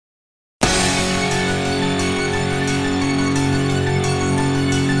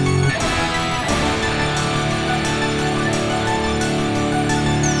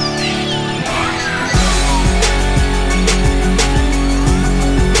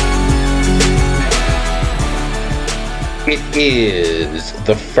It is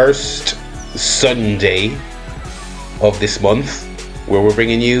the first Sunday of this month where we're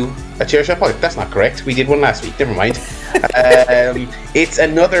bringing you a Chair Shot podcast. That's not correct. We did one last week. Never mind. It's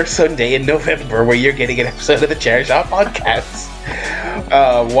another Sunday in November where you're getting an episode of the Chair Shot podcast.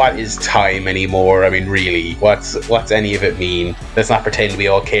 What is time anymore? I mean, really, what's any of it mean? Let's not pretend we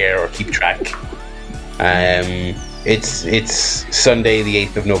all care or keep track. It's Sunday, the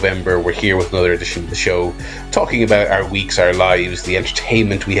 8th of November. We're here with another edition of the show, talking about our weeks, our lives, the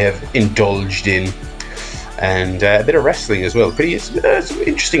entertainment we have indulged in, and a bit of wrestling as well. Some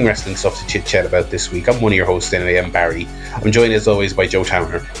interesting wrestling stuff to chit-chat about this week. I'm one of your hosts, and I am Barry. I'm joined, as always, by Joe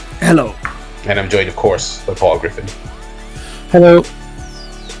Towner. Hello. And I'm joined, of course, by Paul Griffin. Hello.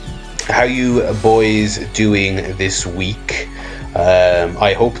 How you boys doing this week?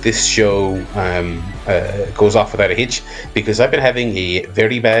 I hope this show goes off without a hitch, because I've been having a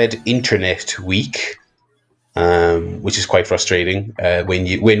very bad internet week, which is quite frustrating.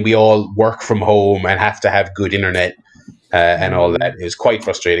 When we all work from home and have to have good internet and all that, it's quite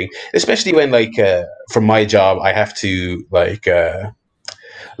frustrating. Especially when, from my job, I have to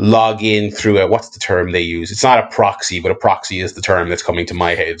log in through what's the term they use? It's not a proxy, but a proxy is the term that's coming to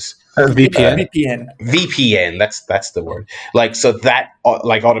my head. VPN. That's the word. So that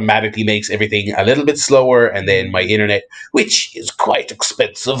automatically makes everything a little bit slower, and then my internet, which is quite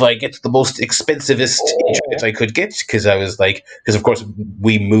expensive, I get the most expensivest internet I could get, because of course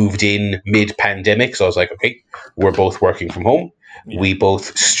we moved in mid-pandemic, so I was like, okay, we're both working from home. Yeah. We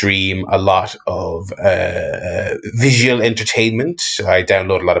both stream a lot of visual entertainment. I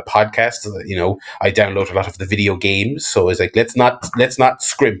download a lot of podcasts. I download a lot of the video games. So it's like, let's not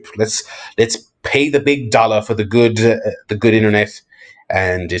scrimp. Let's pay the big dollar for the good internet.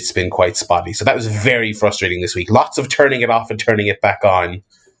 And it's been quite spotty. So that was very frustrating this week. Lots of turning it off and turning it back on.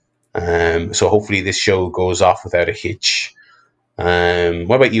 So hopefully this show goes off without a hitch.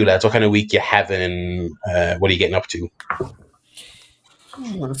 What about you, lads? What kind of week you having? What are you getting up to?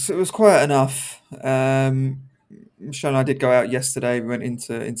 It was quiet enough. Michelle and I did go out yesterday. We went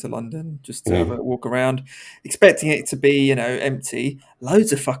into London just to have a walk around, expecting it to be, empty.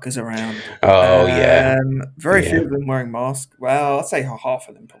 Loads of fuckers around. Oh, yeah. Very few of them wearing masks. Well, I'd say half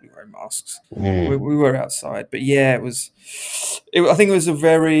of them probably wearing masks. We were outside. But yeah, I think it was a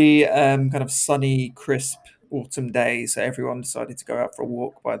very kind of sunny, crisp autumn day. So everyone decided to go out for a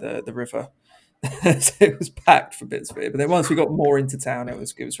walk by the river. So it was packed for bits of it, but then once we got more into town, it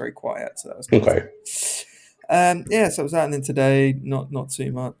was very quiet. So that was nice. Okay. So I was out, and then today, not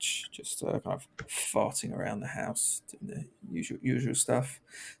too much, just kind of farting around the house, doing the usual stuff.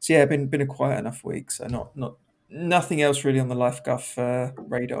 So yeah, been a quiet enough week. So nothing else really on the Life Guff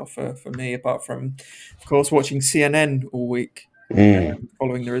radar for me, apart from, of course, watching CNN all week,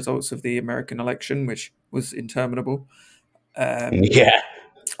 following the results of the American election, which was interminable. Yeah.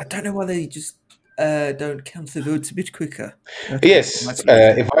 I don't know why they just don't count the votes a bit quicker. Yes,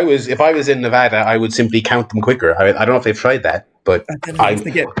 if I was in Nevada, I would simply count them quicker. I don't know if they've tried that, but I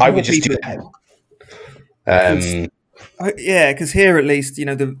would just do that. Because here at least,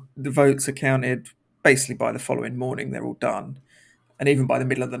 the votes are counted basically by the following morning. They're all done, and even by the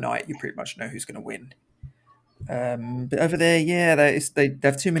middle of the night, you pretty much know who's going to win. But over there, they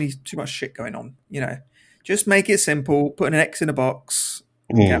have too much shit going on. Just make it simple. Put an X in a box.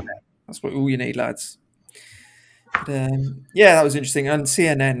 That's all you need, lads. But, that was interesting. And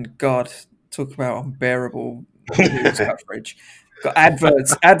CNN, God, talk about unbearable news coverage. Got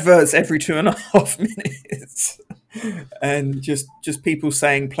adverts every 2.5 minutes, and just people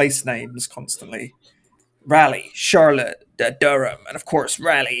saying place names constantly. Raleigh, Charlotte, Durham, and of course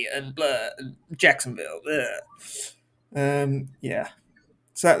Raleigh and Jacksonville.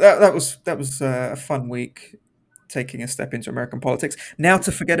 So that was a fun week, taking a step into American politics. Now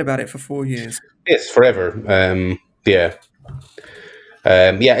to forget about it for 4 years. Yes, forever. And the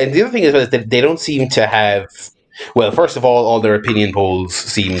other thing is that they don't seem to have. Well, first of all their opinion polls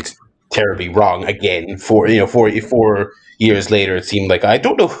seemed terribly wrong again. 4 years later, it seemed like I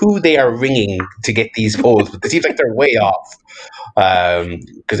don't know who they are ringing to get these polls, but it seems like they're way off.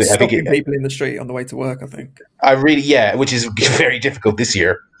 Because I think people in the street on the way to work. I think which is very difficult this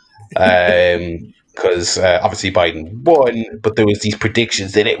year. Because obviously Biden won, but there was these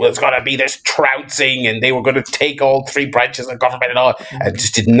predictions that it was going to be this trouncing and they were going to take all three branches of government and all, and it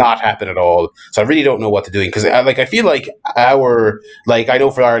just did not happen at all. So I really don't know what they're doing, because I feel like I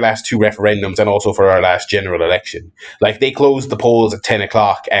know for our last two referendums and also for our last general election, they closed the polls at 10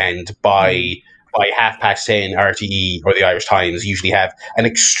 o'clock, and by by 10:30, RTE or the Irish Times usually have an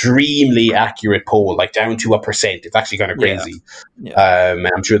extremely accurate poll, like down to 1%. It's actually kind of crazy. Yeah. And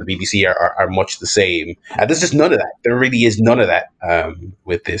I'm sure the BBC are much the same. And there's just none of that. There really is none of that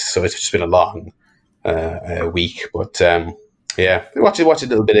with this. So it's just been a long week. But yeah, watch a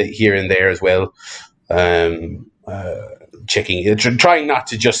little bit of here and there as well. Checking, trying not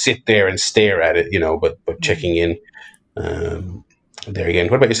to just sit there and stare at it, but checking in. There again.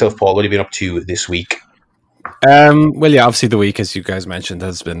 What about yourself, Paul? What have you been up to this week? Well, yeah, obviously the week, as you guys mentioned,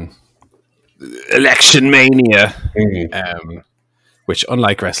 has been election mania, which,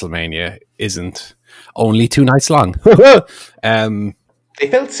 unlike WrestleMania, isn't only 2 nights long. They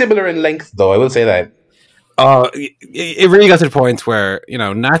felt similar in length, though. I will say that. It really got to the point where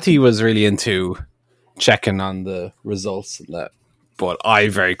Natty was really into checking on the results and that, but I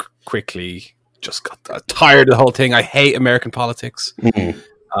very quickly just got tired of the whole thing. I hate American politics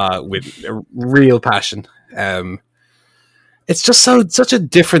with a real passion. It's just such a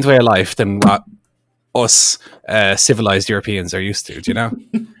different way of life than what us civilized Europeans are used to.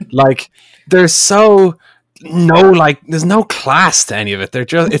 Like there's no class to any of it.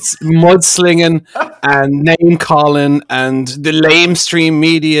 It's mudslinging and name calling and the lamestream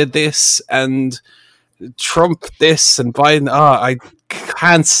media this and Trump this and Biden. I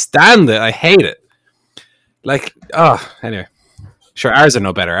can't stand it. I hate it. Anyway, sure, ours are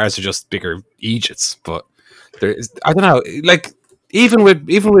no better. Ours are just bigger Egypts. But I don't know. Like even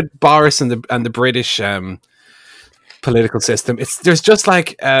with Boris and the British political system, there's just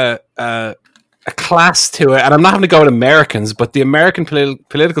like a class to it. And I'm not having to go with Americans, but the American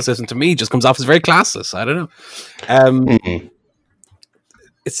political system to me just comes off as very classless. I don't know.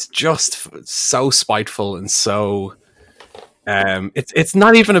 It's just so spiteful and so. It's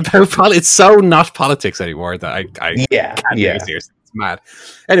not even about politics. It's so not politics anymore that I can't take it seriously. It's mad.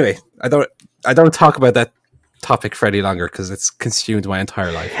 Anyway, I don't talk about that topic for any longer because it's consumed my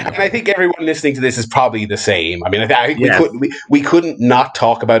entire life. And I think everyone listening to this is probably the same. I mean, I think we couldn't not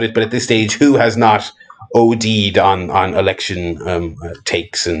talk about it, but at this stage, who has not OD'd on election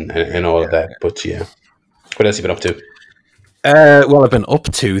takes and all of that? But yeah, what else have you been up to? Well, I've been up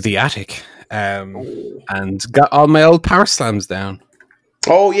to the attic and got all my old POWERSLAMs down.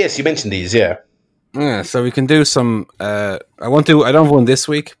 Oh yes, you mentioned these, yeah. Yeah, so we can do some. I don't have one this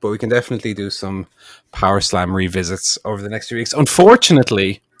week, but we can definitely do some POWERSLAM revisits over the next few weeks.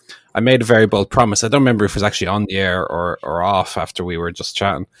 Unfortunately, I made a very bold promise. I don't remember if it was actually on the air or off after we were just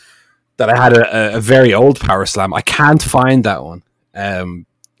chatting. That I had a very old POWERSLAM. I can't find that one.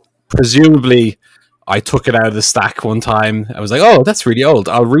 Presumably, I took it out of the stack one time. I was like, "Oh, that's really old.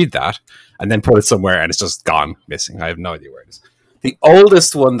 I'll read that," and then put it somewhere, and it's just gone, missing. I have no idea where it is. The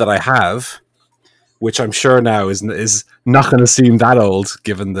oldest one that I have, which I'm sure now is not going to seem that old,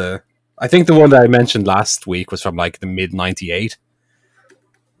 given I think the one that I mentioned last week was from like the mid '98.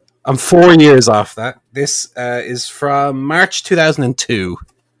 I'm 4 years off that. This is from March 2002,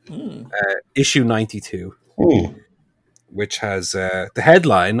 issue 92. Ooh. Which has the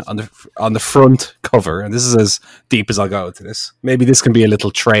headline on the front cover, and this is as deep as I'll go to this. Maybe this can be a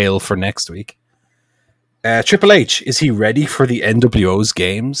little trail for next week. Triple H, is he ready for the NWO's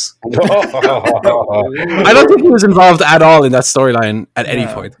games? I don't think he was involved at all in that storyline at any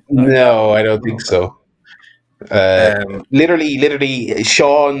point. No, I don't think so. Literally,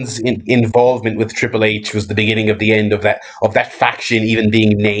 Sean's involvement with Triple H was the beginning of the end of that faction even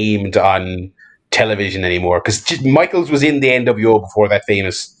being named on television anymore, because Michaels was in the NWO before that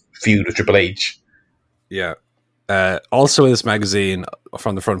famous feud with Triple H. Yeah. Also in this magazine,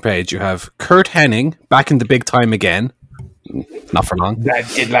 from the front page, you have Kurt Hennig back in the big time again. Not for long. That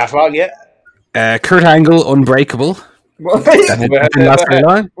didn't last long, yeah. Kurt Angle, Unbreakable. That didn't last very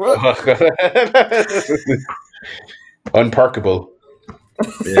long. Unpercable.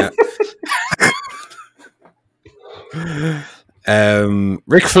 Yeah.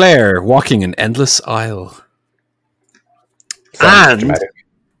 Ric Flair walking an endless aisle.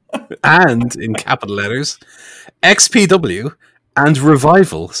 And in capital letters, XPW and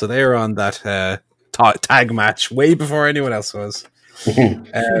Revival. So they are on that tag match way before anyone else was.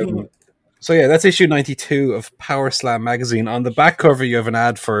 So yeah, that's issue 92 of POWERSLAM magazine. On the back cover, you have an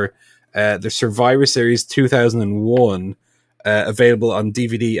ad for the Survivor Series 2001, available on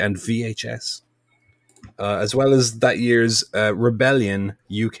DVD and VHS. As well as that year's Rebellion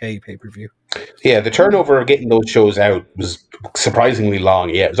UK pay-per-view. Yeah, the turnover of getting those shows out was surprisingly long.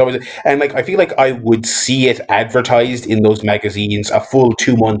 Yeah, it was always, and I feel like I would see it advertised in those magazines a full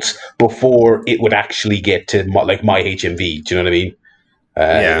 2 months before it would actually get to my HMV. Do you know what I mean?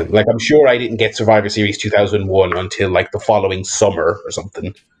 Yeah. I'm sure I didn't get Survivor Series 2001 until the following summer or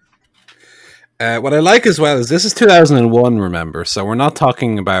something. What I like as well is this is 2001, remember, so we're not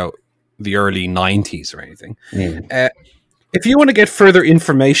talking about the early 90s or anything. If you want to get further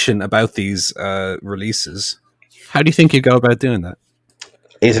information about these releases, how do you think you go about doing that?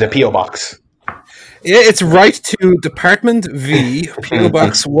 Is it a PO box? Yeah, it's right to Department V, PO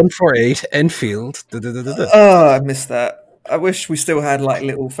Box 148, Enfield. Oh, I missed that. I wish we still had like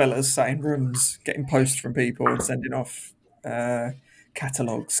little fellas sat in rooms getting posts from people and sending off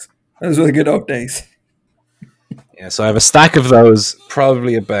catalogs. Those were the good old days. Yeah, so I have a stack of those,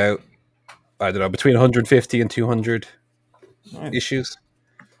 probably about, I don't know, between 150 and 200 issues.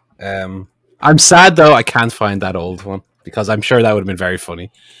 I'm sad, though, I can't find that old one, because I'm sure that would have been very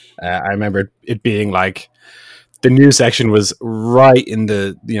funny. I remember it being like, the news section was right in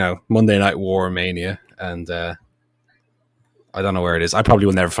the, Monday Night War mania, and I don't know where it is. I probably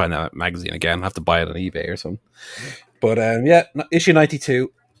will never find that magazine again. I'll have to buy it on eBay or something. But yeah, issue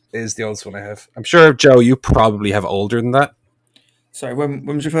 92 is the oldest one I have. I'm sure, Joe, you probably have older than that. Sorry, when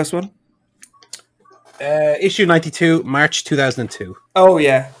was your first one? Issue 92, March 2002. Oh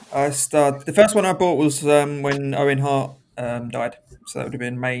yeah, the first one I bought was when Owen Hart died, so that would have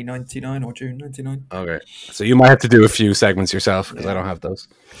been May 99 or June 99. Okay, so you might have to do a few segments yourself because I don't have those.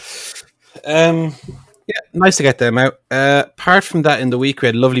 Yeah, nice to get them out. Apart from that, in the week we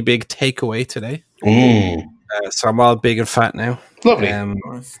had a lovely big takeaway today. So I'm all big and fat now. Lovely.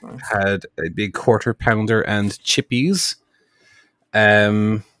 Nice. Had a big quarter pounder and chippies.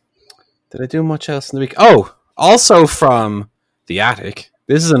 Did I do much else in the week? Oh, also from the attic.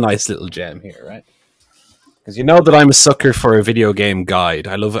 This is a nice little gem here, right? Because you know that I'm a sucker for a video game guide.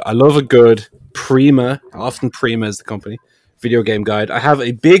 I love a good Prima. Often Prima is the company. Video game guide. I have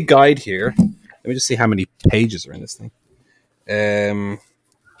a big guide here. Let me just see how many pages are in this thing.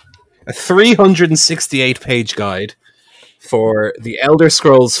 A 368-page guide for the Elder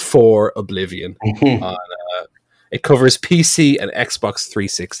Scrolls 4 Oblivion. It covers PC and Xbox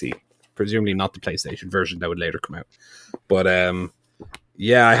 360. Presumably not the PlayStation version that would later come out. But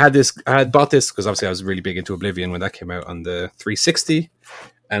yeah, I had bought this because obviously I was really big into Oblivion when that came out on the 360.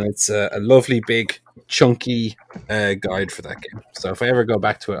 And it's a lovely, big, chunky guide for that game. So if I ever go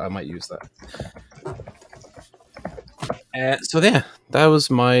back to it, I might use that. So yeah, that was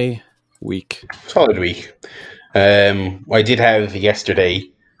my week. Solid week. I did have yesterday.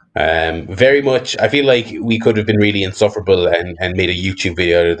 Very much, I feel like we could have been really insufferable and made a YouTube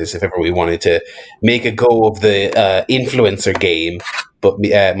video out of this if ever we wanted to make a go of the influencer game. But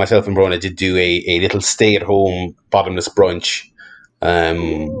myself and Brona did do a little stay-at-home bottomless brunch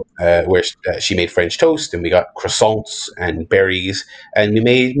where she made French toast and we got croissants and berries and we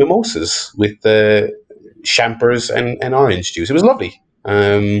made mimosas with champers and orange juice. It was lovely.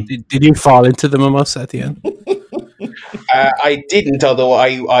 Did you fall into the mimosa at the end? I didn't, although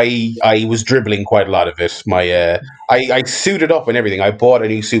I was dribbling quite a lot of it. I suited up and everything. I bought a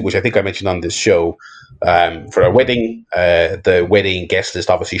new suit, which I think I mentioned on this show, for a wedding. The wedding guest list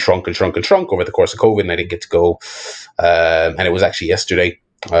obviously shrunk over the course of COVID, and I didn't get to go. And it was actually yesterday.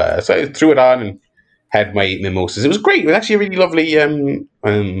 So I threw it on and had my mimosas. It was great. It was actually a really lovely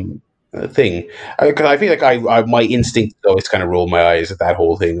thing. Because I feel like my instinct though is kind of roll my eyes at that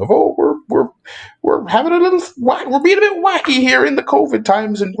whole thing of we're having a little we're being a bit wacky here in the COVID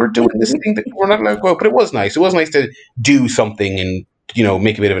times, and we're doing this thing that we're not allowed to go. But it was nice. It was nice to do something and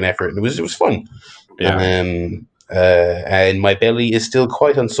make a bit of an effort, and it was fun. Yeah. And my belly is still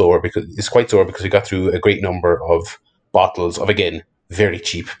quite sore because we got through a great number of bottles of, again, very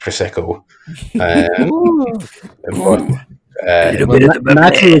cheap prosecco.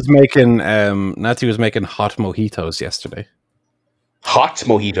 Natty was making hot mojitos yesterday. Hot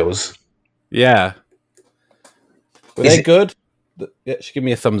mojitos. Yeah. Were they good? Yeah, she gave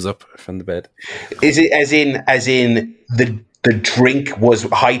me a thumbs up from the bed. Is it as in the drink was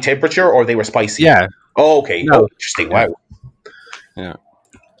high temperature or they were spicy? Yeah. Oh, okay. No. Oh, interesting. Wow. Yeah.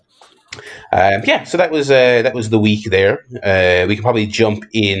 So that was the week there. We can probably jump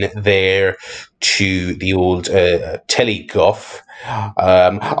in there to the old telly guff.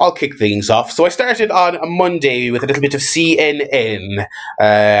 I'll kick things off. So I started on a Monday with a little bit of CNN.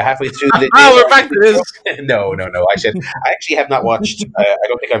 Halfway through the day. We're back to this. No. I actually have not watched. I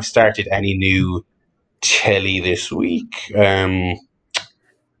don't think I've started any new telly this week.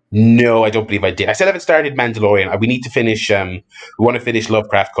 No, I don't believe I did. I still haven't started Mandalorian. We need to finish. We want to finish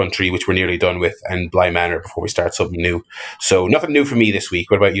Lovecraft Country, which we're nearly done with, and Bly Manor before we start something new. So nothing new for me this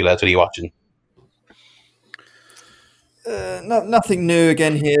week. What about you, lads? What are you watching? Nothing new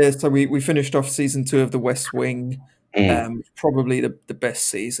again here. So we finished off season 2 of The West Wing. Probably the best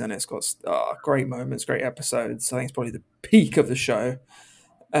season. It's got great moments, great episodes. I think it's probably the peak of the show.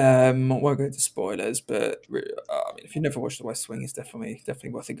 Won't go into spoilers, but I mean, if you never watched The West Wing, it's definitely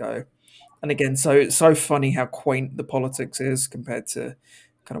worth a go. And again, so funny how quaint the politics is compared to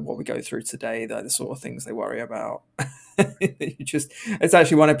kind of what we go through today. The sort of things they worry about. It's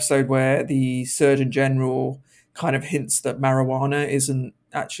actually one episode where the Surgeon General kind of hints that marijuana isn't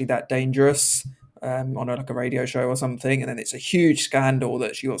actually that dangerous. On like a radio show or something, and then it's a huge scandal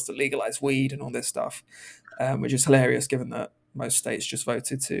that she wants to legalize weed and all this stuff, which is hilarious given that most states just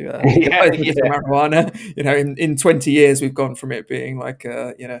voted to legalize marijuana. In 20 years we've gone from it being like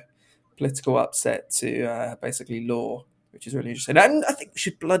a political upset to basically law, which is really interesting. And I think we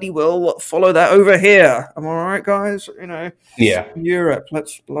should bloody well follow that over here. Am I all right, guys? Yeah. Europe,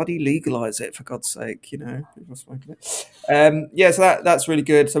 let's bloody legalize it for God's sake. People smoking it. So that's really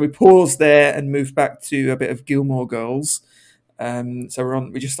good. So we pause there and move back to a bit of Gilmore Girls. So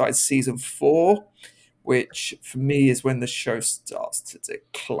we just started season 4, which for me is when the show starts to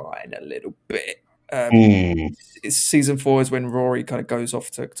decline a little bit. Season 4 is when Rory kind of goes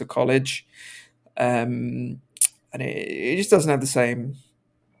off to college. And it just doesn't have the same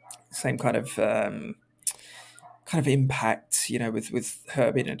kind of impact, with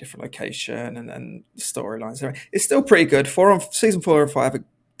her being in a different location and storylines. It's still pretty good. Season 4 and 5 are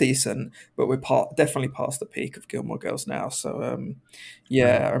decent, but we're definitely past the peak of Gilmore Girls now. So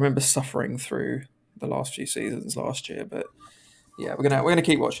I remember suffering through the last few seasons last year, but yeah, we're gonna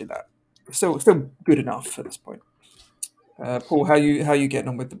keep watching that. Still good enough at this point. Paul, how you getting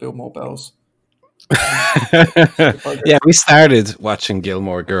on with the Gilmore Bells? Yeah, we started watching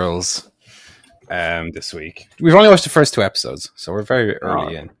Gilmore Girls this week. We've only watched the first 2 episodes, so we're very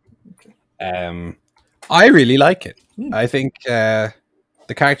early in. Okay. I really like it. I think the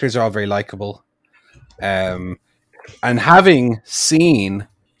characters are all very likable. And having seen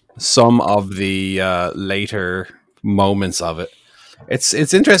some of the later moments of it, it's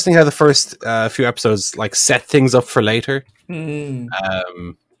interesting how the first few episodes like set things up for later.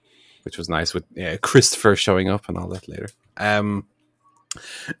 Which was nice with Christopher showing up and all that later.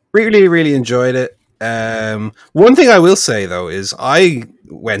 Really, really enjoyed it. One thing I will say though is I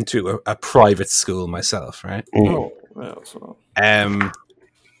went to a private school myself, right? Oh, well.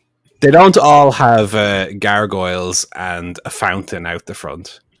 They don't all have gargoyles and a fountain out the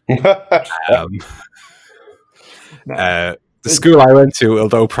front. The school I went to,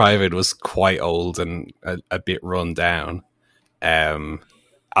 although private, was quite old and a bit run down.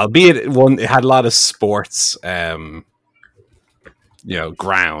 Albeit it had a lot of sports,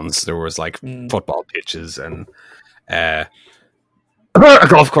 grounds. There was like football pitches and a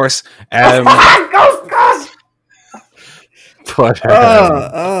golf course. Golf course. But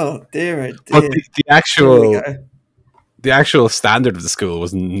dear. But the actual standard of the school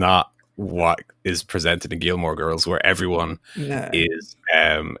was not what is presented in Gilmore Girls, where everyone is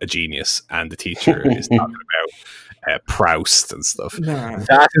a genius and the teacher is talking about Proust and stuff. No.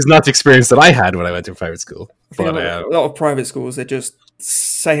 That is not the experience that I had when I went to private school. But a lot of private schools, they're just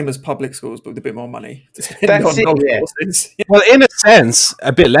same as public schools, but with a bit more money to spend on golf courses. Well, in a sense,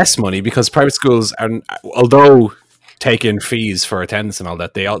 a bit less money, because private schools are, although take in fees for attendance and all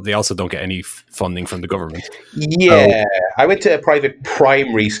that, they also don't get any funding from the government. Yeah, I went to a private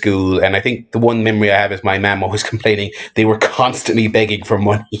primary school, and I think the one memory I have is my mum always complaining they were constantly begging for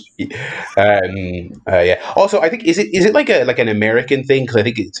money. Also, I think is it like an American thing? Because I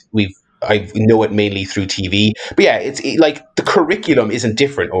think I know it mainly through TV, but yeah, it's like the curriculum isn't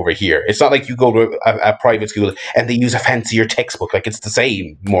different over here. It's not like you go to a private school and they use a fancier textbook. Like it's the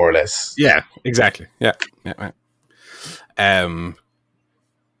same, more or less. Yeah, exactly. Yeah.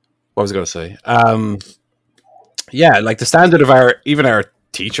 What was I going to say? Like the standard of our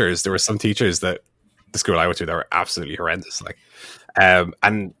teachers, there were some teachers that the school I went to that were absolutely horrendous. Like, and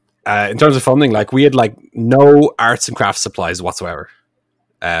in terms of funding, like we had like no arts and crafts supplies whatsoever.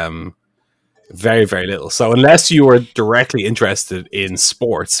 Very, very little. So unless you were directly interested in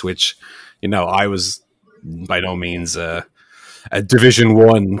sports, which, I was by no means a Division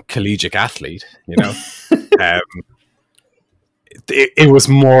 1 collegiate athlete, it was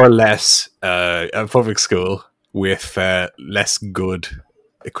more or less a public school with less good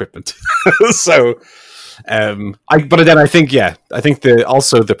equipment. So, but then I think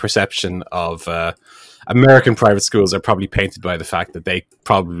the perception of American private schools are probably painted by the fact that they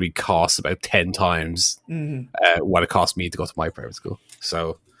probably cost about 10 times what it cost me to go to my private school.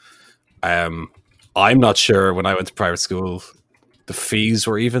 So, I'm not sure when I went to private school, the fees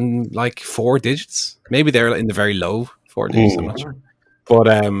were even like 4 digits. Maybe they're in the very low 4 digits. I'm not sure. But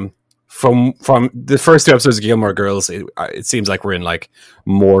from the first 2 episodes of Gilmore Girls, it seems like we're in like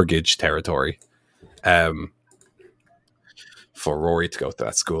mortgage territory. for Rory to go to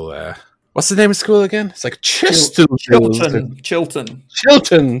that school. What's the name of school again? It's like Chilton.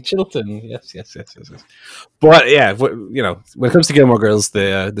 Yes. But yeah, you know, when it comes to Gilmore Girls,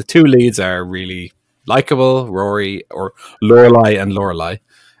 the two leads are really likable. Rory, or Lorelai and Lorelai.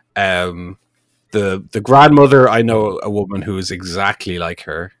 The grandmother, I know a woman who is exactly like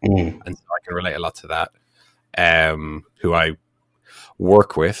her, and so I can relate a lot to that. Who I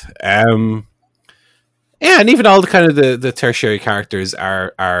work with. Yeah, and even all the kind of the tertiary characters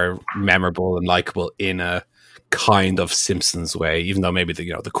are memorable and likable in a kind of Simpsons way, even though maybe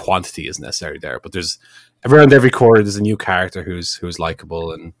the quantity isn't necessarily there. But there's around every quarter there's a new character who's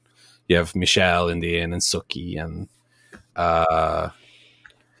likable, and you have Michelle in the inn and Sookie and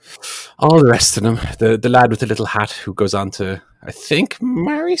all the rest of them. The lad with the little hat who goes on to, I think,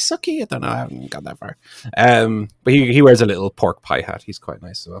 marry Sookie. I don't know. I haven't got that far. But he wears a little pork pie hat. He's quite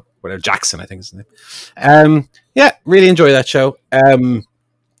nice as well. Whatever, Jackson, I think is his name. Yeah, really enjoy that show.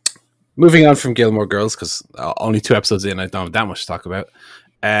 Moving on from Gilmore Girls, because only 2 episodes in, I don't have that much to talk about.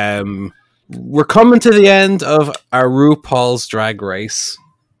 We're coming to the end of our RuPaul's Drag Race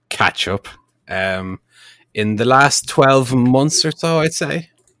catch-up. In the last 12 months or so, I'd say.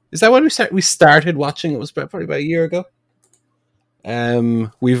 Is that when we started watching? It was probably about a year ago.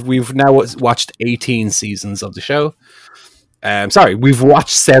 We've now watched 18 seasons of the show. Sorry, we've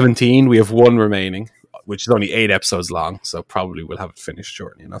watched 17. We have 1 remaining, which is only 8 episodes long, so probably we'll have it finished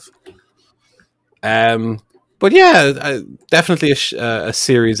shortly enough. But yeah, definitely a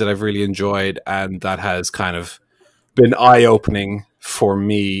series that I've really enjoyed, and that has kind of been eye-opening for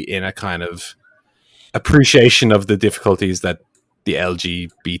me in a kind of appreciation of the difficulties that the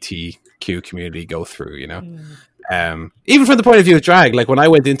LGBTQ community go through, you know. Even from the point of view of drag, like when I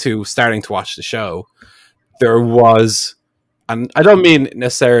went into starting to watch the show, there was, and I don't mean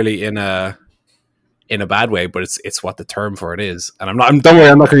necessarily in a bad way, but it's what the term for it is. And don't worry,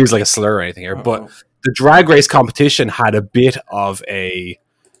 I'm not going to use like a slur or anything here, but the drag race competition had a bit of a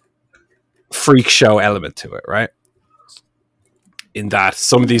freak show element to it, right? In that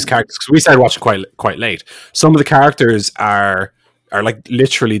some of these characters, because we started watching quite late, some of the characters are like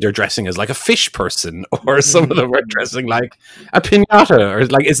literally they're dressing as like a fish person, or some of them are dressing like a piñata, or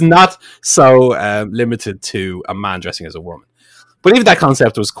like it's not so limited to a man dressing as a woman. But even that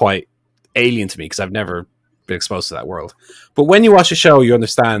concept was quite alien to me because I've never been exposed to that world. But when you watch the show, you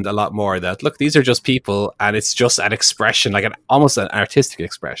understand a lot more that look, these are just people, and it's just an expression, like almost an artistic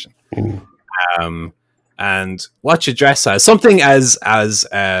expression. And what you dress as, something as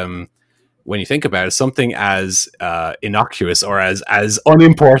when you think about it, something as innocuous or as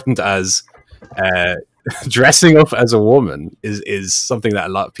unimportant as dressing up as a woman is something that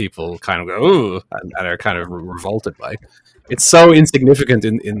a lot of people kind of go, ooh, and are kind of revolted by. It's so insignificant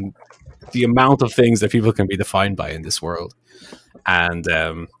in the amount of things that people can be defined by in this world. And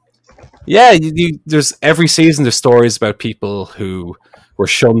yeah, there's every season there's stories about people who were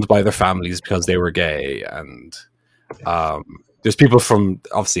shunned by their families because they were gay, and there's people from,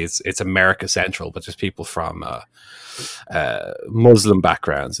 obviously it's America Central, but there's people from Muslim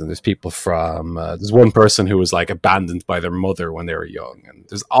backgrounds, and there's people from there's one person who was like abandoned by their mother when they were young, and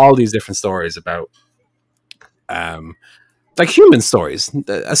there's all these different stories about like human stories,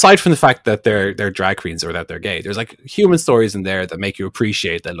 aside from the fact that they're drag queens or that they're gay. There's like human stories in there that make you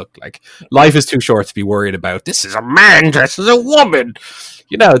appreciate that, look, like life is too short to be worried about this is a man dressed as a woman,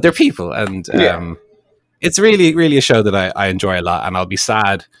 you know, they're people. And it's really, really a show that I enjoy a lot, and I'll be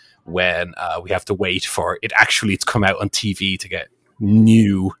sad when we have to wait for it actually to come out on TV to get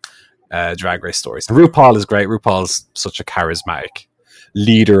new drag race stories. And RuPaul is great. RuPaul's such a charismatic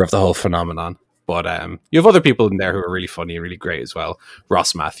leader of the whole phenomenon. But you have other people in there who are really funny, really great as well.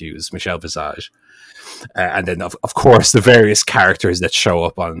 Ross Matthews, Michelle Visage. And then, of course, the various characters that show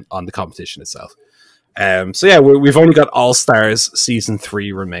up on the competition itself. So yeah, we've only got All Stars Season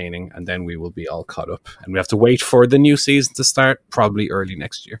 3 remaining, and then we will be all caught up. And we have to wait for the new season to start, probably early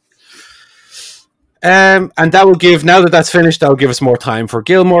next year. And that will give, now that that's finished, that will give us more time for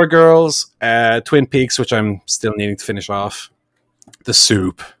Gilmore Girls, Twin Peaks, which I'm still needing to finish off, The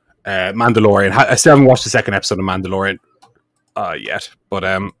Soup, Mandalorian. I still haven't watched the second episode of Mandalorian yet, but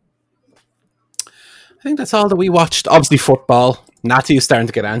I think that's all that we watched. Obviously, football. Natty is starting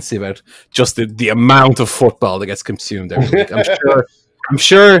to get antsy about just the amount of football that gets consumed every week. I'm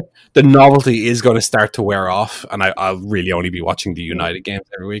sure the novelty is going to start to wear off, and I'll really only be watching the United games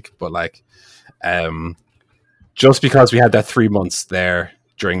every week. But like, just because we had that 3 months there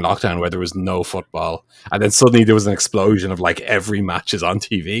during lockdown where there was no football, and then suddenly there was an explosion of like every match is on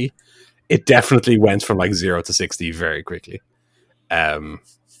TV, it definitely went from like 0 to 60 very quickly.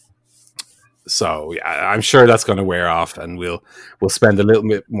 So yeah, I'm sure that's going to wear off, and we'll spend a little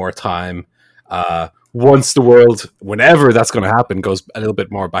bit more time once the world, whenever that's going to happen, goes a little bit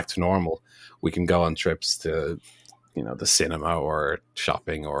more back to normal. We can go on trips to the cinema or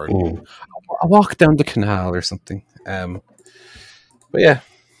shopping or a walk down the canal or something. But yeah,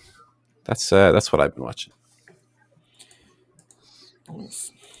 that's what I've been watching.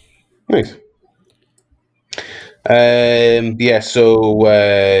 Nice. Yeah. So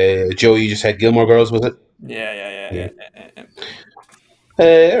Joe, you just had Gilmore Girls, was it? Yeah.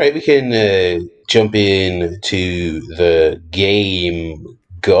 All right, we can jump in to the game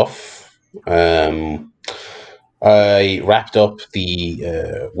guff. I wrapped up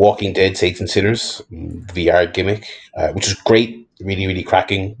the Walking Dead Saints and Sinners VR gimmick, which was great, really, really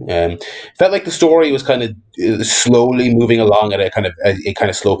cracking. Felt like the story was kind of slowly moving along at a kind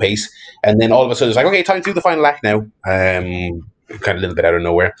of slow pace, and then all of a sudden it's like, okay, time to do the final act now. Kind of a little bit out of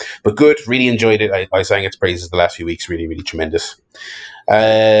nowhere, but good. Really enjoyed it. I sang its praises the last few weeks. Really, really tremendous.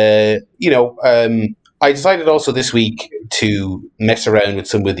 I decided also this week to mess around with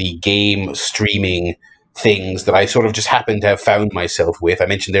some of the game streaming things that I sort of just happened to have found myself with. I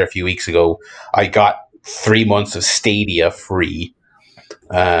mentioned there a few weeks ago, I got 3 months of Stadia free,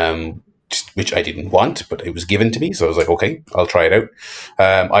 which I didn't want, but it was given to me. So I was like, okay, I'll try it out.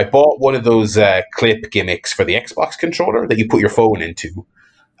 I bought one of those clip gimmicks for the Xbox controller that you put your phone into.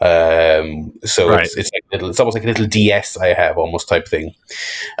 So Right. it's almost like a little DS I have almost type thing.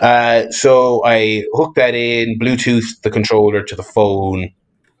 So I hooked that in, Bluetooth the controller to the phone,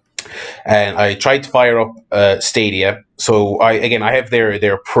 and I tried to fire up Stadia. So I have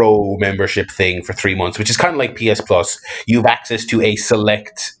their pro membership thing for 3 months, which is kind of like PS Plus. You have access to a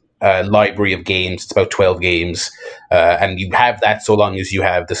select library of games. It's about 12 games, and you have that so long as you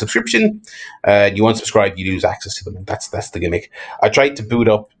have the subscription. You unsubscribe, you lose access to them. That's the gimmick. I tried to boot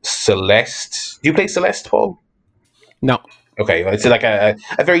up Celeste. Do you play Celeste, Paul? No. Okay, it's like a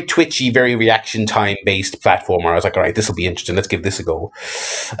very twitchy, very reaction time based platformer. I was like, all right, this will be interesting. Let's give this a go.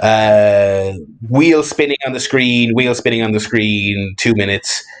 Wheel spinning on the screen, 2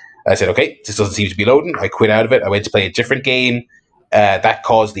 minutes. I said, okay, this doesn't seem to be loading. I quit out of it. I went to play a different game. That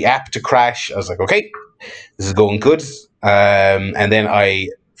caused the app to crash. I was like, okay, this is going good. And then I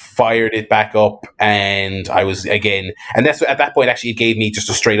fired it back up, and I was again, and that's at that point actually it gave me just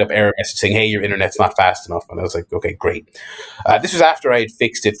a straight up error message saying, hey, your internet's not fast enough. And I was like, okay, great. This was after I had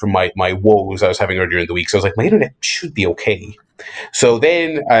fixed it from my woes I was having earlier in the week. So I was like, my internet should be okay. So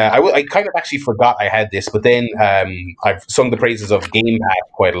then I kind of actually forgot I had this, but then I've sung the praises of Game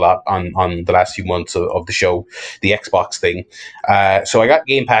Pass quite a lot on the last few months of the show, the Xbox thing. So I got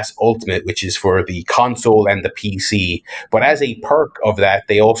Game Pass Ultimate, which is for the console and the PC. But as a perk of that,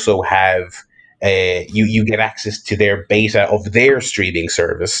 they also have you get access to their beta of their streaming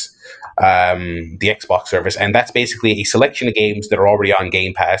service, the Xbox service, and that's basically a selection of games that are already on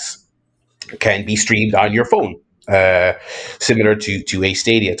Game Pass can be streamed on your phone. Similar to a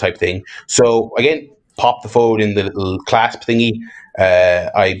Stadia type thing. So again, pop the phone in the little clasp thingy.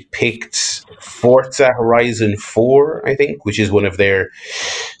 I picked Forza Horizon 4, I think, which is one of their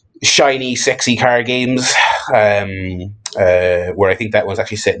shiny, sexy car games, where I think that one's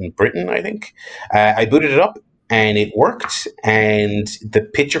actually set in Britain, I think. I booted it up, and it worked, and the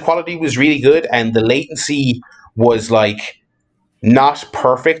picture quality was really good, and the latency was like not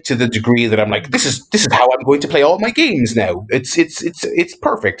perfect to the degree that I'm like, this is how I'm going to play all my games now. It's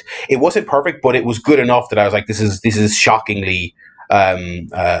perfect. It wasn't perfect, but it was good enough that I was like, this is shockingly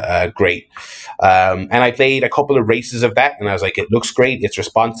great. And I played a couple of races of that, and I was like, it looks great. It's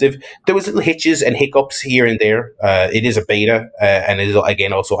responsive. There was little hitches and hiccups here and there. It is a beta, and it is,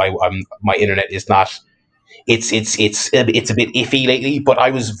 again, also my internet is not. It's a bit iffy lately, but I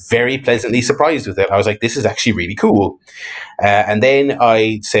was very pleasantly surprised with it. I was like, this is actually really cool. And then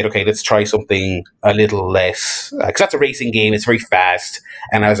I said, okay, let's try something a little less, because that's a racing game. It's very fast.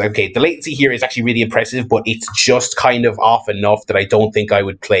 And I was like, okay, the latency here is actually really impressive, but it's just kind of off enough that I don't think I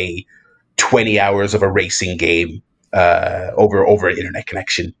would play 20 hours of a racing game over an internet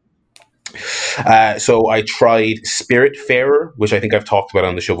connection. So I tried Spiritfarer, which I think I've talked about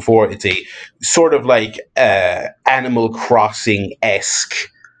on the show before. It's a sort of like Animal Crossing-esque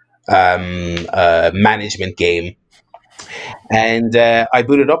management game. And I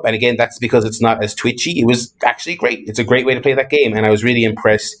booted up, and again, that's because it's not as twitchy. It was actually great. It's a great way to play that game, and I was really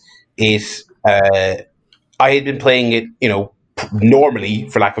impressed. I had been playing it, normally,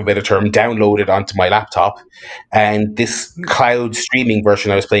 for lack of a better term, downloaded onto my laptop, and this cloud streaming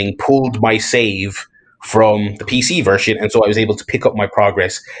version I was playing pulled my save from the PC version, and so I was able to pick up my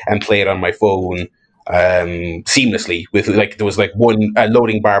progress and play it on my phone seamlessly. With like there was like one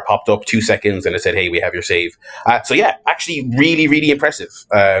loading bar popped up 2 seconds and it said, "Hey, we have your save." So yeah, actually, really, really impressive.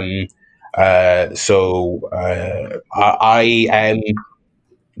 I am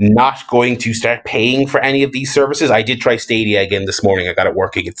not going to start paying for any of these services. I did try Stadia again this morning. I got it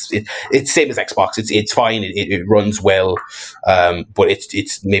working. It's same as Xbox. It's fine. It runs well, but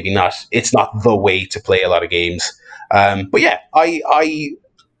it's maybe not. It's not the way to play a lot of games. But yeah, I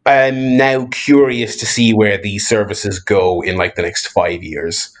am now curious to see where these services go in like the next 5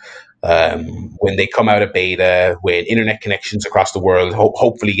 years. When they come out of beta, when internet connections across the world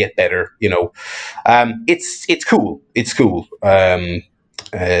hopefully get better, it's cool. It's cool.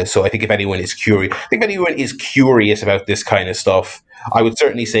 So I think if anyone is curious about this kind of stuff, I would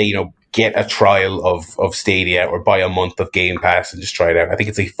certainly say, get a trial of Stadia or buy a month of Game Pass and just try it out. I think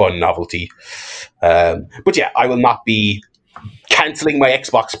it's a fun novelty. But yeah, I will not be canceling my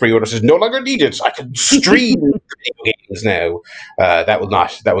Xbox pre-orders. It's no longer needed. I can stream video games now. That will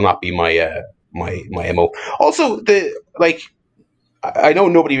not be my MO. Also, I know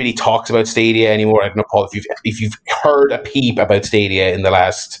nobody really talks about Stadia anymore. I don't know, Paul, if you've heard a peep about Stadia in the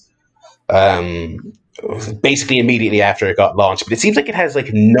last, basically immediately after it got launched, but it seems like it has like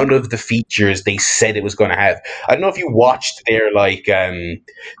none of the features they said it was going to have. I don't know if you watched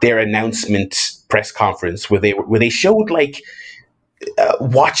their announcement press conference where they showed like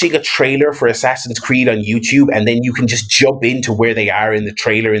watching a trailer for Assassin's Creed on YouTube, and then you can just jump into where they are in the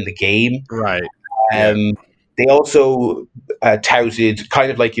trailer in the game. Right. They also touted,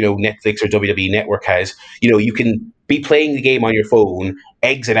 kind of like Netflix or WWE Network has. You can be playing the game on your phone,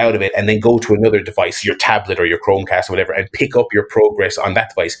 exit out of it, and then go to another device, your tablet or your Chromecast or whatever, and pick up your progress on that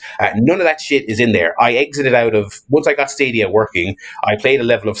device. None of that shit is in there. I exited out of once I got Stadia working. I played a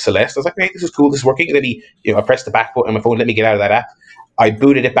level of Celeste. I was like, "Hey, this is cool. This is working." Let me, I pressed the back button on my phone. Let me get out of that app. I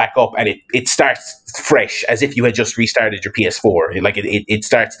booted it back up, and it starts fresh as if you had just restarted your PS4. Like it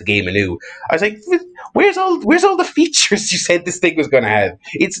starts the game anew. I was like, "Where's all the features you said this thing was going to have?"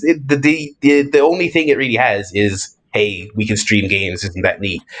 The only thing it really has is, "Hey, we can stream games. Isn't that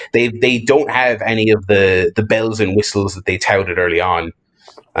neat?" They don't have any of the bells and whistles that they touted early on.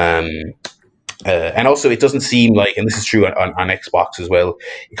 And also, it doesn't seem like, and this is true on Xbox as well,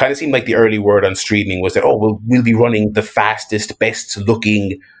 it kind of seemed like the early word on streaming was that, we'll be running the fastest, best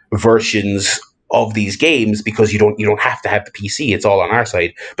looking versions of these games because you don't have to have the PC. It's all on our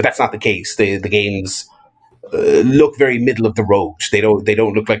side. But that's not the case. The games look very middle of the road. They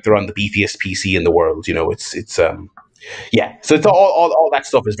don't look like they're on the beefiest PC in the world. Yeah, so it's all that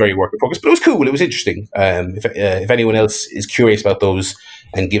stuff is very work in progress, but it was cool. It was interesting. If anyone else is curious about those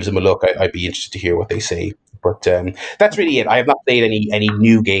and gives them a look, I'd be interested to hear what they say. But that's really it. I have not played any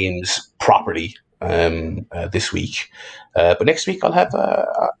new games properly this week, but next week I'll have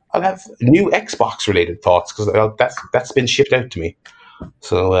new Xbox related thoughts because that's been shipped out to me.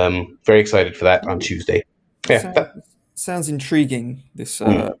 So very excited for that on Tuesday. Yeah, sounds intriguing. This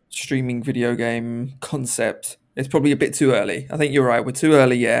streaming video game concept. It's probably a bit too early. I think you're right. We're too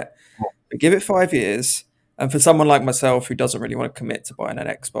early yet. But give it 5 years. And for someone like myself who doesn't really want to commit to buying an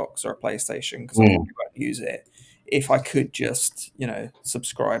Xbox or a PlayStation because I probably won't use it, if I could just,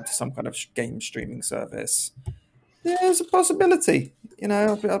 subscribe to some kind of game streaming service, there's a possibility.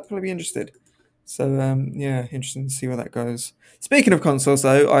 I'd probably be interested. So, interesting to see where that goes. Speaking of consoles,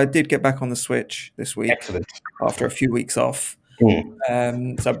 though, I did get back on the Switch this week. Excellent. After a few weeks off.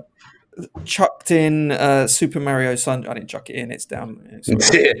 So chucked in Super Mario Sun. I didn't chuck it in; it's down.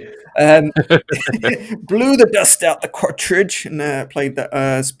 Blew the dust out the cartridge and played that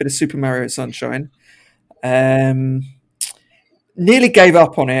bit of Super Mario Sunshine. Nearly gave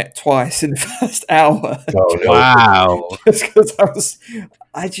up on it twice in the first hour. Oh no! Wow! Just because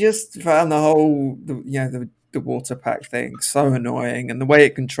I just found the whole the water pack thing so annoying, and the way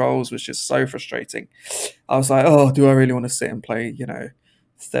it controls was just so frustrating. I was like, "Oh, do I really want to sit and play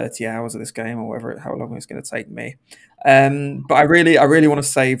 30 hours of this game or how long it's going to take me?" But I really want to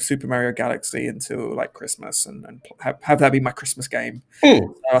save Super Mario Galaxy until like Christmas and have that be my Christmas game.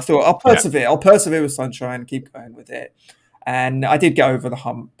 So I thought I'll persevere. I'll persevere with Sunshine, keep going with it. And I did get over the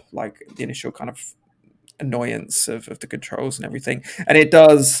hump, like the initial kind of annoyance of the controls and everything. And it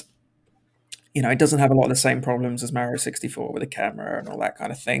does, it doesn't have a lot of the same problems as Mario 64 with the camera and all that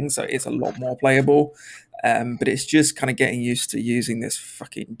kind of thing. So it's a lot more playable. But it's just kind of getting used to using this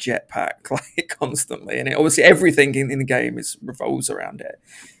fucking jetpack like constantly. And obviously everything in the game revolves around it,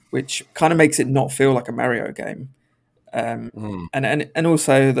 which kind of makes it not feel like a Mario game. And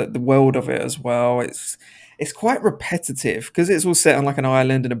also the world of it as well. It's quite repetitive because it's all set on like an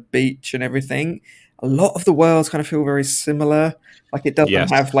island and a beach and everything. a lot of the worlds kind of feel very similar. Like it doesn't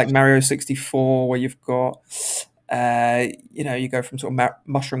Yes. have like Mario 64 where you've got, you go from sort of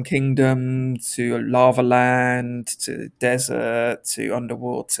Mushroom Kingdom to Lava Land to desert to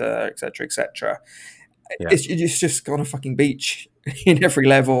underwater, etc., etc. Yeah. It's just on a fucking beach in every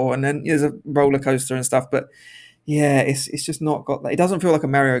level, and then there's a roller coaster and stuff. But yeah, it's just not got that. It doesn't feel like a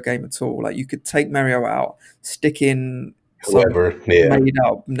Mario game at all. Like you could take Mario out, stick in some Whoever, yeah. made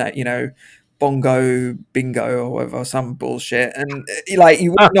up, bongo bingo or whatever, some bullshit, and like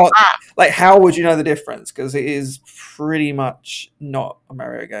you would not like. How would you know the difference? Because it is pretty much not a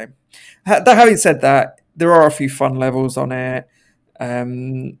Mario game. Having said that, there are a few fun levels on it.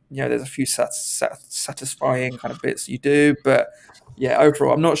 There's a few satisfying kind of bits you do, but yeah,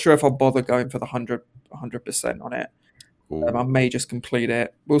 overall, I'm not sure if I'll bother going for the 100% on it. I may just complete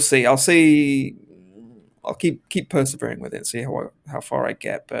it. We'll see. I'll see. I'll keep persevering with it, see how far I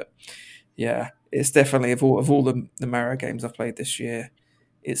get. But yeah, it's definitely of all the Mario games I've played this year,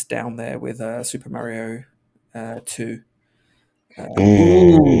 it's down there with Super Mario 2.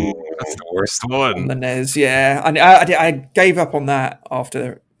 That's the worst one. On the NES, yeah. I gave up on that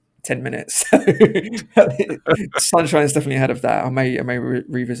after 10 minutes. Sunshine is definitely ahead of that. I may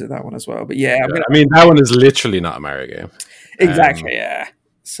revisit that one as well. But yeah, that one is literally not a Mario game. Exactly, yeah.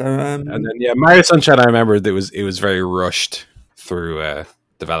 So and then Mario Sunshine, I remember it was very rushed through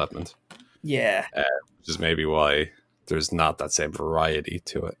development. Yeah. Which is maybe why there's not that same variety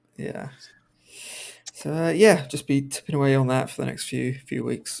to it. Yeah. So just be tipping away on that for the next few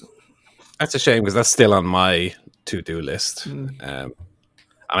weeks. That's a shame because that's still on my to-do list. And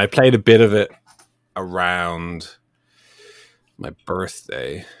I played a bit of it around my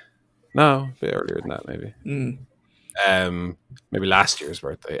birthday. No, a bit earlier than that, maybe. Maybe last year's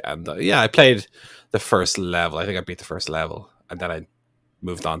birthday. And I played the first level. I think I beat the first level, and then I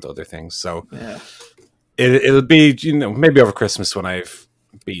moved on to other things. So it'll be maybe over Christmas when I've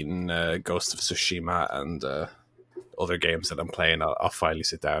beaten Ghost of Tsushima and other games that I'm playing. I'll finally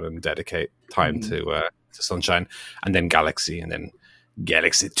sit down and dedicate time to Sunshine, and then Galaxy, and then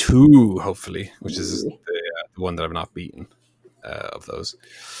Galaxy 2, hopefully, which is the one that I've not beaten of those.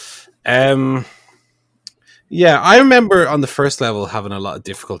 I remember on the first level having a lot of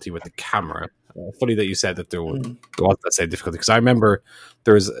difficulty with the camera. Funny that you said that there was that same difficulty, because I remember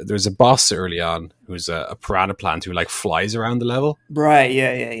there's a boss early on who's a piranha plant who like flies around the level. Right,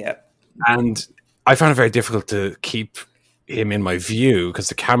 yeah. And I found it very difficult to keep him in my view because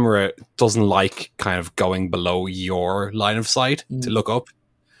the camera doesn't like kind of going below your line of sight to look up.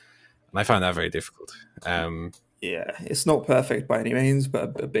 And I found that very difficult. Yeah, it's not perfect by any means,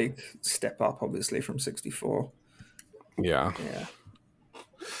 but a big step up, obviously, from 64. Yeah.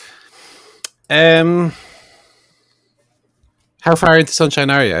 How far into Sunshine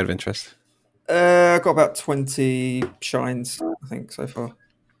are you, out of interest? I've got about 20 shines, I think, so far.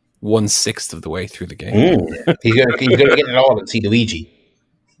 1/6 of the way through the game. He's gonna get it all and see Luigi.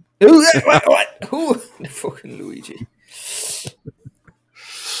 What? Who? Fucking Luigi.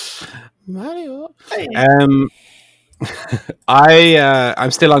 Mario. I'm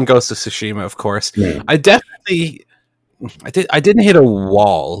still on Ghost of Tsushima, of course. I didn't hit a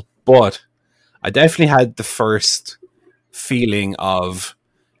wall, but I definitely had the first feeling of,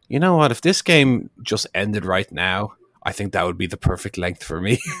 you know what, if this game just ended right now, I think that would be the perfect length for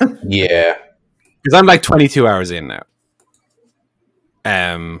me. Yeah. Because I'm like 22 hours in now.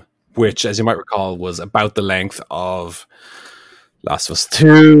 Which, as you might recall, was about the length of Last of Us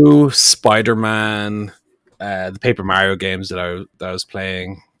 2, Spider-Man, the Paper Mario games that I was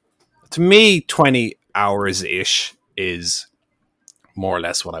playing. To me, 20 hours-ish is more or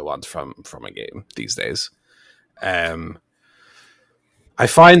less what I want from a game these days. I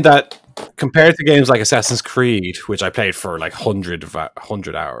find that compared to games like Assassin's Creed, which I played for like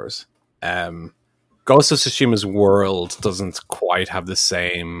 100 hours, Ghost of Tsushima's world doesn't quite have the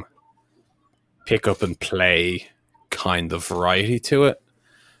same pick up and play kind of variety to it.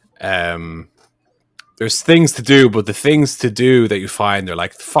 There's things to do, but the things to do that you find are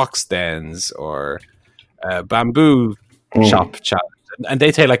like fox dens or bamboo chop challenge, and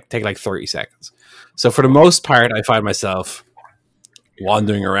they take like 30 seconds. So for the most part, I find myself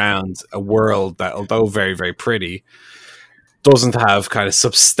wandering around a world that, although very, very pretty, doesn't have kind of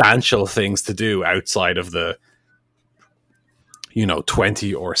substantial things to do outside of the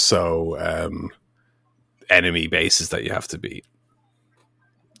 20 or so enemy bases that you have to beat.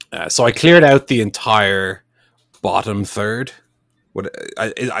 So I cleared out the entire bottom third.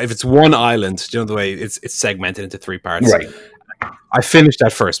 If it's one island, the way it's segmented into 3 parts. Right. I finished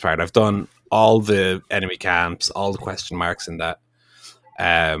that first part. I've done all the enemy camps, all the question marks in that.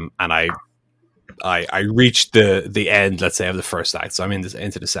 And I I reached the end, let's say, of the first act, so I'm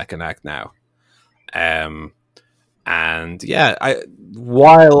into the second act now. And yeah,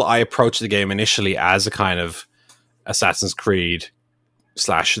 while I approached the game initially as a kind of Assassin's Creed /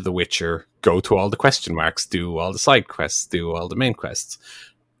 The Witcher, go to all the question marks, do all the side quests, do all the main quests,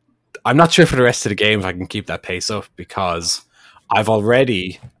 I'm not sure for the rest of the game if I can keep that pace up, because I've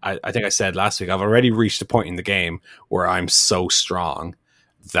already, I think I said last week, I've already reached a point in the game where I'm so strong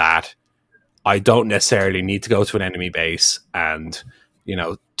that I don't necessarily need to go to an enemy base and,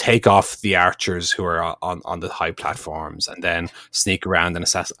 take off the archers who are on the high platforms and then sneak around and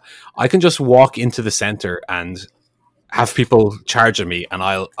assassinate. I can just walk into the center and have people charge at me, and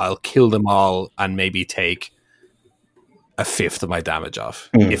I'll kill them all and maybe take a fifth of my damage off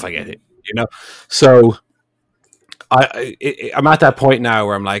if I get hit. So I'm at that point now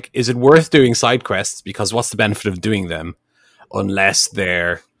where I'm like, is it worth doing side quests? Because what's the benefit of doing them unless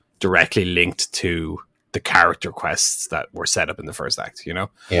they're directly linked to the character quests that were set up in the first act,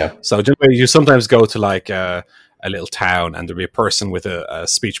 Yeah. So you sometimes go to like a little town and there'll be a person with a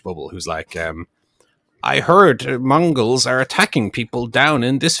speech bubble who's like, I heard Mongols are attacking people down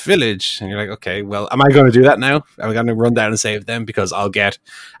in this village. And you're like, okay, well, am I going to do that now? Am I going to run down and save them? Because I'll get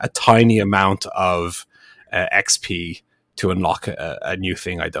a tiny amount of XP to unlock a new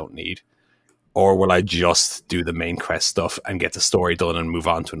thing I don't need. Or will I just do the main quest stuff and get the story done and move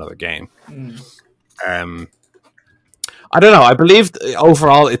on to another game? I don't know. I believe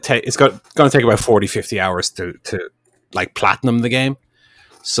overall it's going to take about 40, 50 hours to like platinum the game.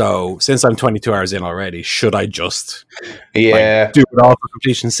 So since I'm 22 hours in already, should I just do it all for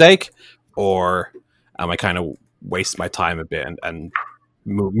completion's sake, or am I kind of waste my time a bit and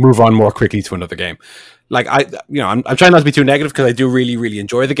move on more quickly to another game? Like I'm trying not to be too negative because I do really, really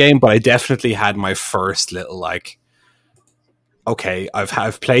enjoy the game, but I definitely had my first little like, okay,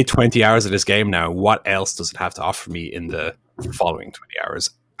 I've played 20 hours of this game now. What else does it have to offer me in the following 20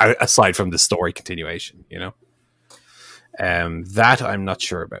 hours aside from the story continuation? That I'm not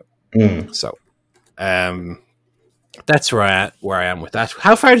sure about. So, that's where I am with that.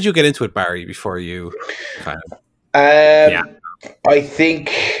 How far did you get into it, Barry, before you kind of? I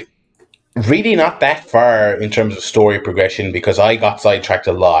think really not that far in terms of story progression, because I got sidetracked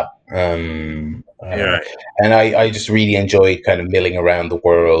a lot. And I just really enjoyed kind of milling around the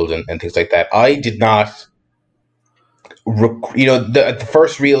world and things like that. I did not. The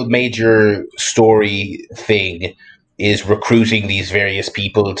first real major story thing is recruiting these various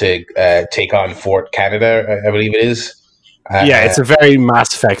people to take on Fort Canada, I believe it is. It's a very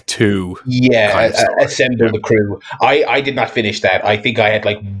Mass Effect 2. Yeah, assemble the crew. I did not finish that. I think I had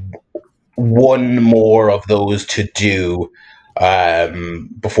like one more of those to do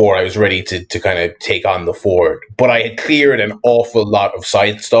before I was ready to kind of take on the fort. But I had cleared an awful lot of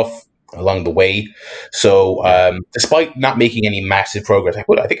side stuff along the way. So despite not making any massive progress, I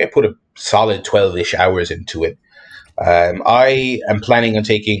think I put a solid 12-ish hours into it. I am planning on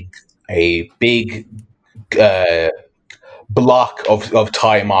taking a big block of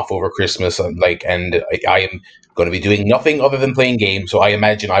time off over Christmas, and I am going to be doing nothing other than playing games. So I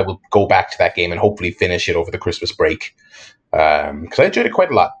imagine I will go back to that game and hopefully finish it over the Christmas break, because I enjoyed it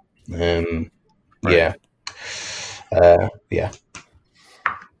quite a lot. Yeah.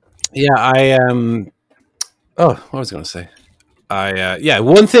 Oh, what was I going to say?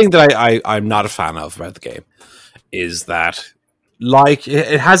 One thing that I'm not a fan of about the game is that, like,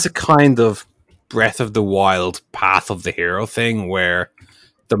 it has a kind of Breath of the Wild Path of the Hero thing where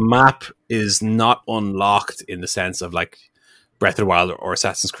the map is not unlocked in the sense of like Breath of the Wild or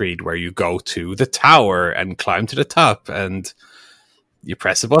Assassin's Creed, where you go to the tower and climb to the top and you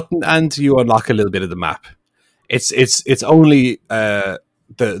press a button and you unlock a little bit of the map. It's only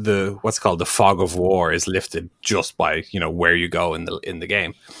the what's called the fog of war is lifted just by where you go in the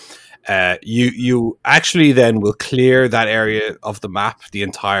game. You actually then will clear that area of the map, the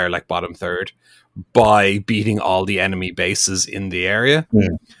entire like bottom third, by beating all the enemy bases in the area.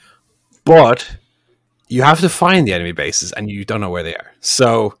 But you have to find the enemy bases and you don't know where they are.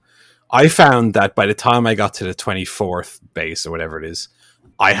 So I found that by the time I got to the 24th base or whatever it is,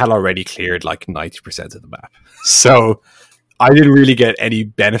 I had already cleared like 90% of the map. So I didn't really get any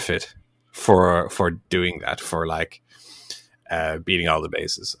benefit for doing that, for like beating all the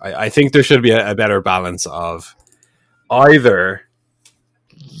bases. I think there should be a better balance of either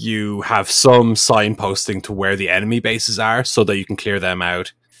you have some signposting to where the enemy bases are so that you can clear them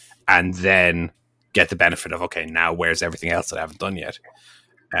out and then get the benefit of, okay, now where's everything else that I haven't done yet?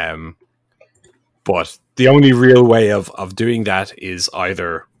 But the only real way of doing that is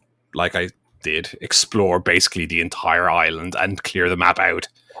either, like I did, explore basically the entire island and clear the map out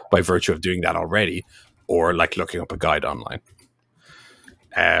by virtue of doing that already, or like looking up a guide online.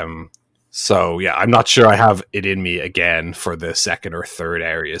 So yeah, I'm not sure I have it in me again for the second or third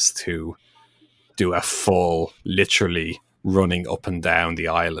areas to do a full, literally running up and down the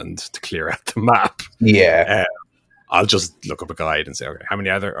island to clear out the map. Yeah. I'll just look up a guide and say, okay, how many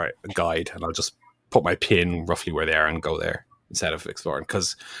other a guide, and I'll just put my pin roughly where they are and go there instead of exploring,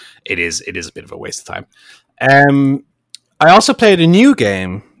 because it is a bit of a waste of time. I also played a new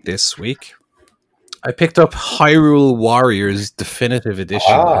game this week. I picked up Hyrule Warriors Definitive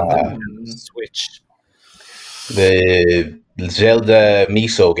Edition on the Switch. The Zelda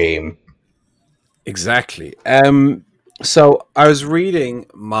Miso game. Exactly. So I was reading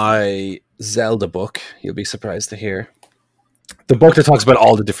my Zelda book. You'll be surprised to hear. The book that talks about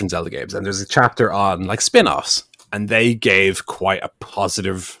all the different Zelda games, and there's a chapter on like spin-offs, and they gave quite a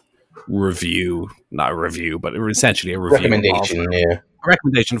positive review. Not a review, but essentially a review. Recommendation, a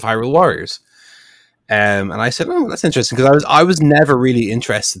recommendation of Hyrule Warriors. And I said, "Oh, that's interesting," because I was never really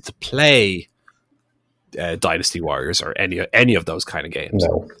interested to play Dynasty Warriors or any of those kind of games.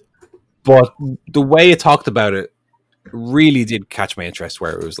 No. But the way it talked about it really did catch my interest,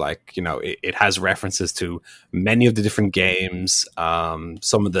 where it was like, you know, it has references to many of the different games.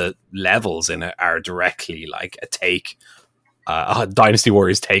 Some of the levels in it are directly like a Dynasty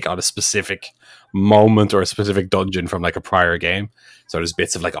Warriors take on a specific moment or a specific dungeon from like a prior game. So there's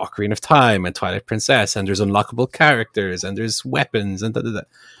bits of like Ocarina of Time and Twilight Princess, and there's unlockable characters, and there's weapons, and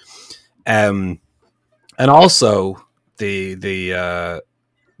and also the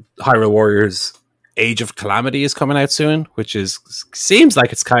Hyrule Warriors Age of Calamity is coming out soon, which seems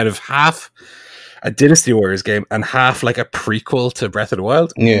like it's kind of half a Dynasty Warriors game and half like a prequel to Breath of the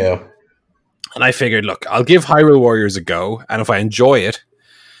Wild. Yeah. And I figured, look, I'll give Hyrule Warriors a go, and if I enjoy it,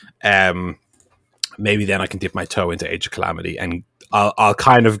 maybe then I can dip my toe into Age of Calamity, and I'll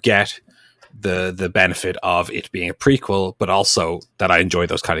kind of get the benefit of it being a prequel, but also that I enjoy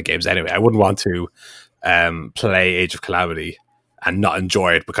those kind of games anyway. I wouldn't want to play Age of Calamity and not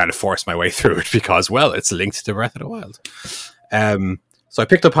enjoy it, but kind of force my way through it because, well, it's linked to Breath of the Wild. So I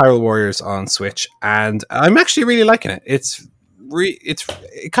picked up Hyrule Warriors on Switch, and I'm actually really liking it. It's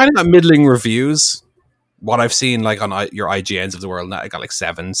kind of got middling reviews. What I've seen, like on your IGNs of the world, I got like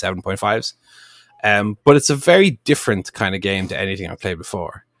 7.5s. But it's a very different kind of game to anything I've played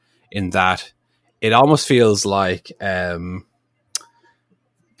before, in that it almost feels like a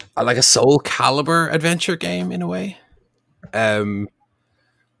Soul Calibur adventure game in a way.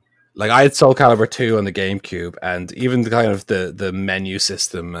 Like I had Soul Calibur 2 on the GameCube, and even the kind of the menu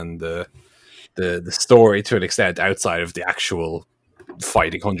system and the story to an extent outside of the actual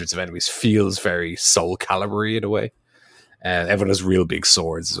fighting hundreds of enemies feels very Soul Calibur-y in a way. Everyone has real big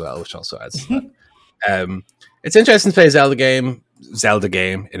swords as well, which also adds to that. It's interesting to play a Zelda game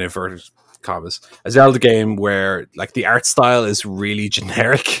in inverted commas, a Zelda game where like the art style is really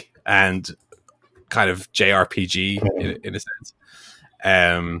generic and kind of JRPG in a sense.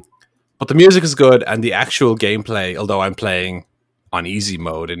 But the music is good, and the actual gameplay, although I'm playing on easy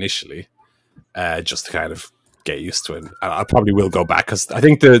mode initially, just to kind of get used to it. I probably will go back, because I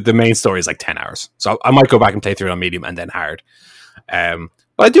think the main story is like 10 hours. So I might go back and play through it on medium and then hard.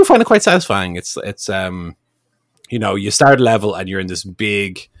 But I do find it quite satisfying. It's you know, you start a level and you're in this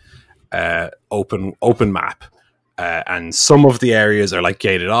big open map. And some of the areas are like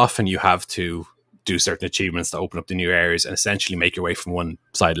gated off, and you have to do certain achievements to open up the new areas and essentially make your way from one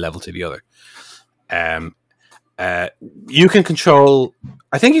side level to the other. You can control,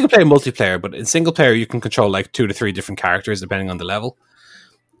 I think you can play multiplayer, but in single player you can control like 2 to 3 different characters depending on the level.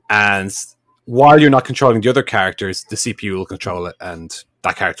 And while you're not controlling the other characters, the CPU will control it, and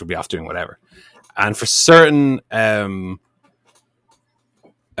that character will be off doing whatever. And for certain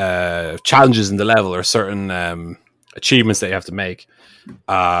challenges in the level, or certain achievements that you have to make,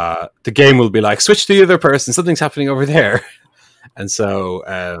 the game will be like, switch to the other person, something's happening over there. And so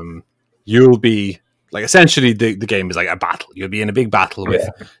you'll be like, essentially the game is like a battle. You'll be in a big battle with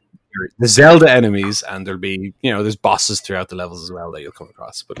the Zelda enemies, and there'll be, you know, there's bosses throughout the levels as well that you'll come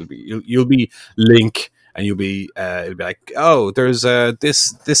across, but you'll be Link, and you'll be it'll be like, oh, there's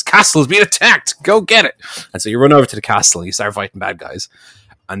this castle's being attacked, go get it. And so you run over to the castle and you start fighting bad guys,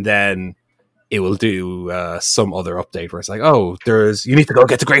 and then it will do some other update where it's like, oh, you need to go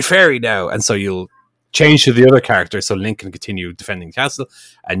get the Great Fairy now. And so you'll change to the other character so Link can continue defending the castle,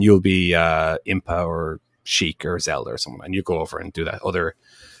 and you'll be Impa or Sheik or Zelda or someone, and you go over and do that other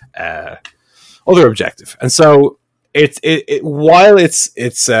objective. And so it while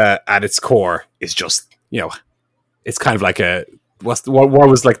it's at its core, it's just, you know, it's kind of like a what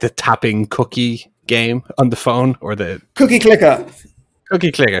was like the tapping cookie game on the phone, or the Cookie clicker.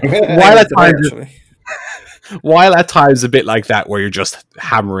 cookie clicker. Actually. While at times a bit like that, where you're just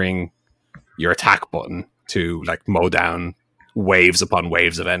hammering your attack button to like mow down waves upon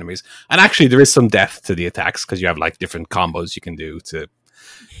waves of enemies. And actually there is some depth to the attacks because you have like different combos you can do to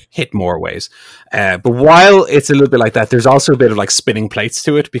hit more ways. But while it's a little bit like that, there's also a bit of like spinning plates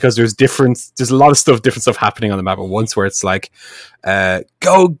to it, because there's a lot of different stuff happening on the map at once, where it's like, there's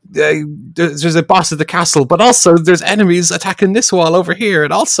a boss at the castle, but also there's enemies attacking this wall over here,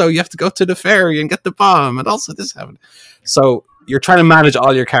 and also you have to go to the ferry and get the bomb, and also this happened. So you're trying to manage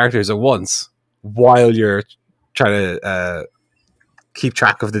all your characters at once while you're trying to keep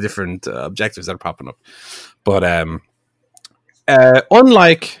track of the different objectives that are popping up. But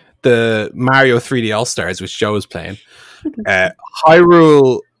unlike the Mario 3D All-Stars, which Joe is playing,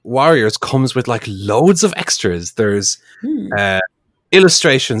 Hyrule Warriors comes with like loads of extras. There's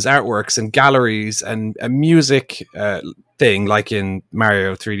illustrations, artworks, and galleries, and a music thing, like in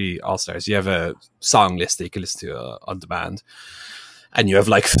Mario 3D All-Stars. You have a song list that you can listen to on demand. And you have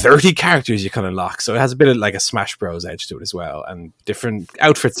like 30 characters you can unlock. So it has a bit of like a Smash Bros edge to it as well. And different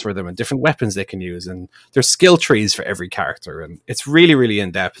outfits for them and different weapons they can use. And there's skill trees for every character. And it's really, really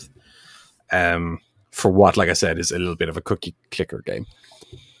in depth for what, like I said, is a little bit of a cookie clicker game.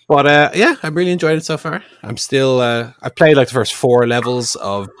 But yeah, I'm really enjoying it so far. I'm still, I played like the first 4 levels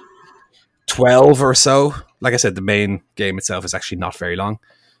of 12 or so. Like I said, the main game itself is actually not very long.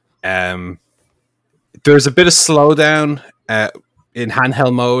 There's a bit of slowdown in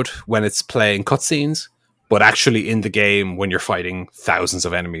handheld mode when it's playing cutscenes, but actually in the game when you're fighting thousands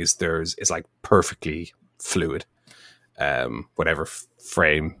of enemies, it's like perfectly fluid, whatever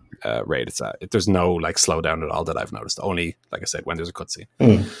frame rate it's at. There's no like slowdown at all that I've noticed. Only, like I said, when there's a cutscene.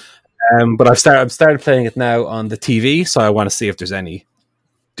 But I've started playing it now on the TV, so I want to see if there's any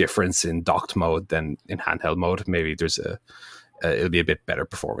difference in docked mode than in handheld mode. Maybe there's it'll be a bit better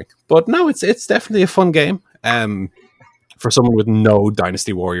performing. But no, it's definitely a fun game. For someone with no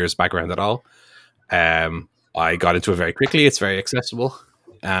Dynasty Warriors background at all. I got into it very quickly. It's very accessible.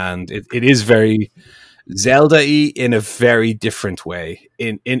 And it is very Zelda-y in a very different way.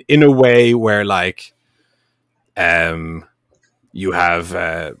 In a way where, like, you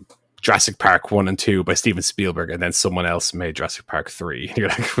have Jurassic Park 1 and 2 by Steven Spielberg, and then someone else made Jurassic Park 3. And you're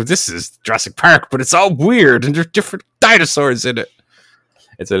like, well, this is Jurassic Park, but it's all weird, and there's different dinosaurs in it.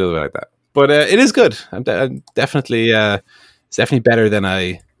 It's a little bit like that. But it is good. I'm definitely it's definitely better than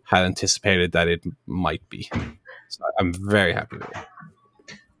I had anticipated that it might be. So I'm very happy with it.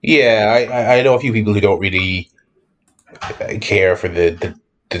 Yeah, I know a few people who don't really care for the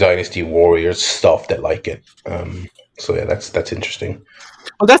Dynasty Warriors stuff that like it. So yeah, that's interesting.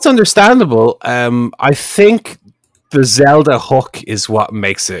 Well, that's understandable. I think the Zelda hook is what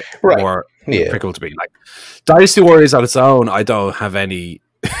makes it more Unpercable to me. Like Dynasty Warriors on its own, I don't have any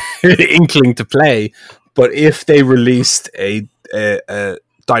inkling to play, but if they released a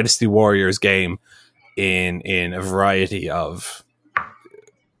Dynasty Warriors game in a variety of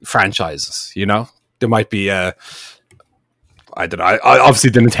franchises, you know, there might be I don't know. Obviously,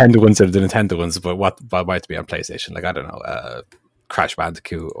 the Nintendo ones are the Nintendo ones, but what might be on PlayStation? Like, I don't know, Crash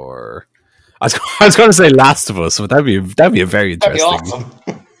Bandicoot, or I was going to say Last of Us, but that'd be a very interesting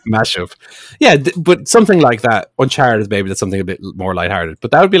awesome. mashup. Yeah, but something like that. Uncharted, maybe that's something a bit more lighthearted,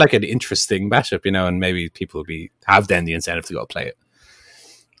 but that would be like an interesting mashup, you know, and maybe people would have then the incentive to go play it.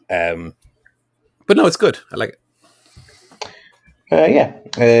 But no, it's good. I like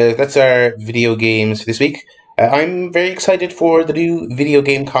it. That's our video games for this week. I'm very excited for the new video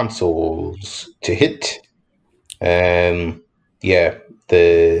game consoles to hit. They'll be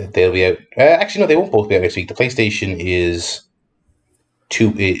out. Actually, no, they won't both be out next week. The PlayStation is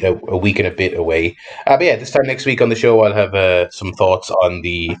a week and a bit away. But yeah, this time next week on the show, I'll have some thoughts on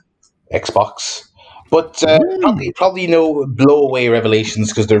the Xbox. But probably no blow-away revelations,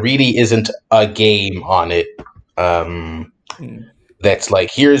 because there really isn't a game on it that's like,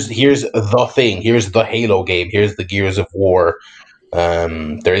 here's the thing, here's the Halo game, here's the Gears of War.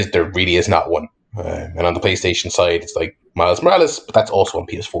 There really is not one. And on the PlayStation side, it's like Miles Morales, but that's also on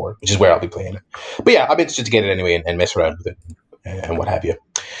PS4, which is where I'll be playing it. But yeah, I'm interested to get it anyway and mess around with it and what have you.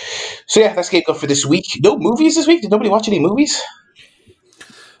 So yeah, that's Game Club for this week. No movies this week? Did nobody watch any movies?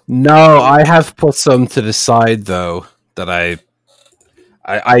 No, I have put some to the side, though, that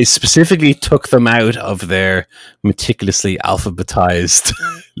I specifically took them out of their meticulously alphabetized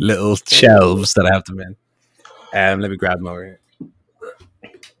little shelves that I have them in. Let me grab them over here.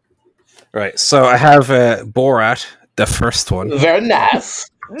 Right, so I have Borat, the first one. Very nice.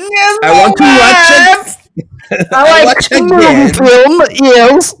 I want to watch it. I watch movie film,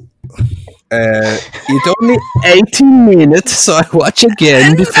 yes. It's only 18 minutes, so I watch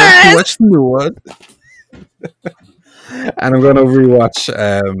again before I watch the new one. And I'm going to rewatch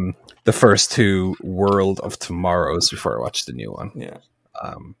the first two World of Tomorrows before I watch the new one. Yeah.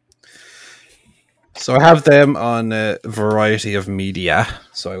 So I have them on a variety of media,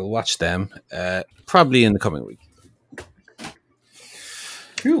 so I will watch them probably in the coming week.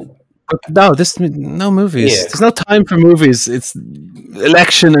 Cool. But no movies. Yeah. There's no time for movies. It's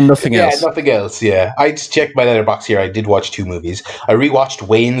election and nothing else. Yeah, nothing else. Yeah, I just checked my letterbox here. I did watch 2 movies. I rewatched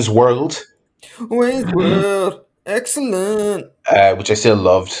Wayne's World, Wayne's World. Excellent. which I still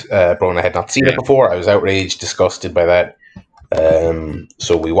loved. But I had not seen it before. I was outraged, disgusted by that.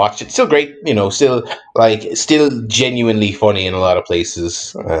 So we watched it. Still great, still genuinely funny in a lot of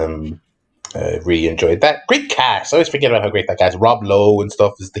places. Really enjoyed that. Great cast. I always forget about how great that cast. Rob Lowe and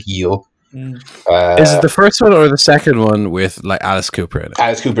stuff is the heel. Is it the first one or the second one with like Alice Cooper in it?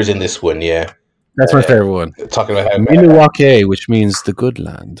 Alice Cooper's in this one, yeah. That's my favorite one. Talking about how Milwaukee, which means the good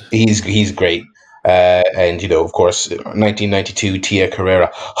land. he's great. And of course, 1992 Tia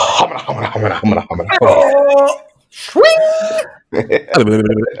Carrera. Honk, honk.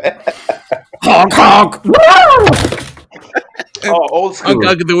 Oh, old school. Hong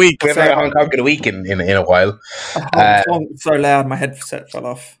Kong of the week. We haven't had a Hong Kong of the week in a while. Honk, honk. So loud, my headset fell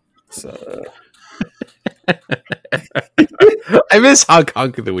off. So. I miss Hong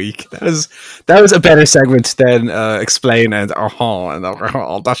Kong of the week. That was a better segment than explain and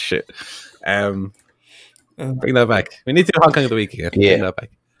all that shit. Bring that back. We need to do Hong Kong of the week again. Yeah. Bring that back.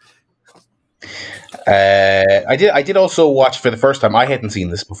 I did also watch for the first time. I hadn't seen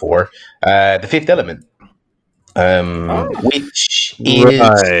this before. The Fifth Element,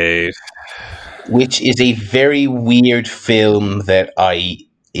 which is a very weird film that I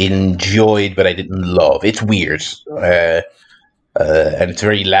enjoyed, but I didn't love. It's weird, and it's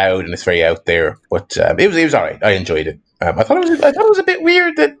very loud and it's very out there. But it was all right. I enjoyed it. I thought it was a bit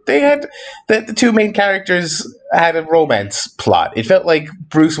weird that that the 2 main characters had a romance plot. It felt like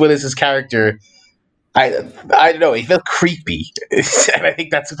Bruce Willis's character. I don't know. It felt creepy, and I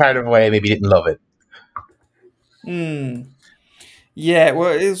think that's part of why I maybe didn't love it. Yeah,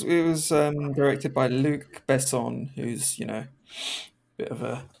 well, it was directed by Luc Besson, who's bit of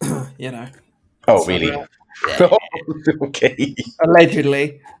a Oh, really? Okay.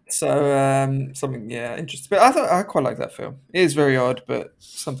 Allegedly. So something interesting. But I quite like that film. It is very odd, but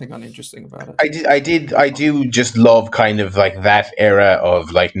something uninteresting about it. I do just love kind of like that era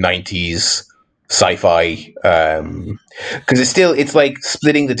of like 90s sci-fi, because it's like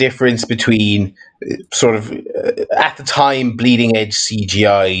splitting the difference between sort of at the time bleeding edge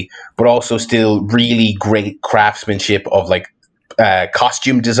CGI, but also still really great craftsmanship of like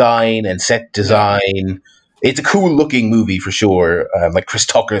costume design and set design. It's a cool looking movie for sure. Like Chris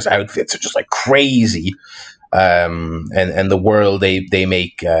Tucker's outfits are just like crazy, and the world they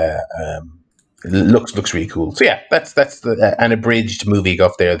make looks really cool. So yeah, that's an abridged movie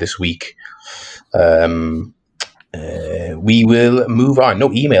up there this week. We will move on. No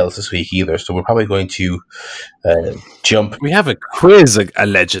emails this week either, so we're probably going to jump. We have a quiz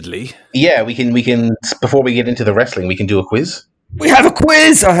allegedly. Yeah, we can before we get into the wrestling, we can do a quiz. We have a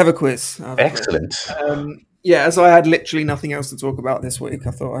quiz. I have a quiz. Excellent. As I had literally nothing else to talk about this week,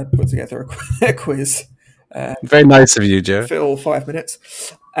 I thought I'd put together a quiz. Very nice of you, Joe. Fill 5 minutes.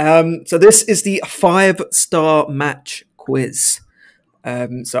 So this is the 5-star match quiz.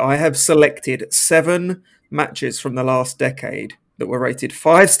 So I have selected 7 matches from the last decade that were rated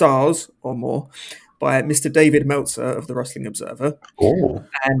 5 stars or more by Mr. David Meltzer of the Wrestling Observer. Oh,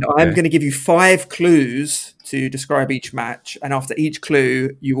 and I'm going to give you 5 clues to describe each match. And after each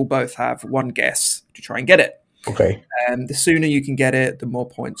clue, you will both have 1 guess to try and get it. Okay. The sooner you can get it, the more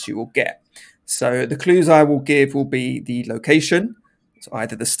points you will get. So the clues I will give will be the location, so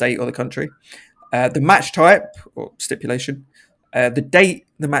either the state or the country, the match type or stipulation, the date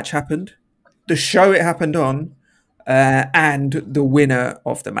the match happened, the show it happened on, and the winner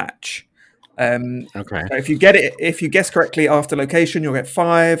of the match. Okay. So if you guess correctly after location, you'll get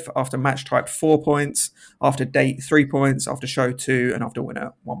 5. After match type, 4 points. After date, 3 points. After show, 2, and after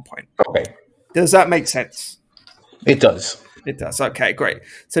winner, 1 point. Okay. Does that make sense? It does. It does. Okay, great.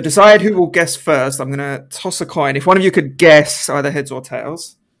 So decide who will guess first. I'm going to toss a coin. If one of you could guess either heads or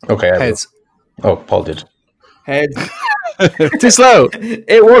tails. Okay. Heads. Oh, Paul did. Heads. Too slow.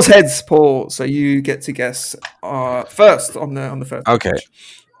 It was heads, Paul. So you get to guess first on the first. Okay. Match.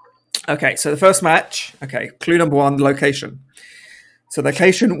 Okay. So the first match. Okay. Clue number 1: the location. So the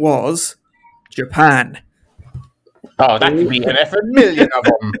location was Japan. Oh, that could be an effort million of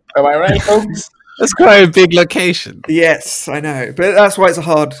them. Am I right, folks? That's quite a big location. Yes, I know, but that's why it's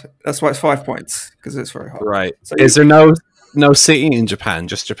hard. That's why it's 5 points because it's very hard. Right. So Is there no city in Japan?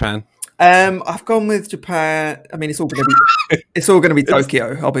 Just Japan? I've gone with Japan. I mean, it's all going to be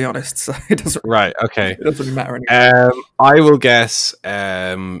Tokyo. I'll be honest. So it doesn't. Right. Okay. It doesn't really matter anymore. I will guess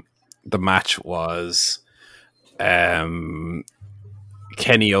the match was Kenny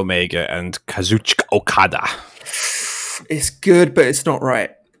Omega and Kazuchika Okada. It's good, but it's not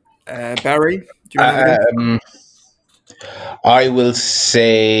right. Barry, do you want I will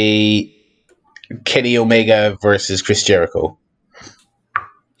say Kenny Omega versus Chris Jericho.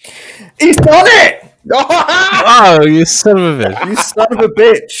 He's done it! Oh, you son of a bitch! You son of a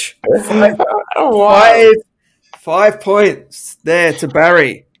bitch! 5 points there to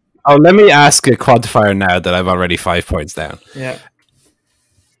Barry. Oh, let me ask a quantifier now that I'm already 5 points down. Yeah.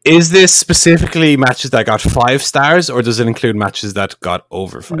 Is this specifically matches that got 5 stars, or does it include matches that got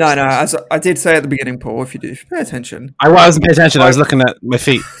over 5 No, stars? as I did say at the beginning, Paul, if you pay attention. I wasn't paying attention. I was looking at my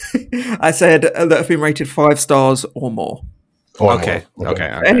feet. I said that have been rated 5 stars or more. Okay.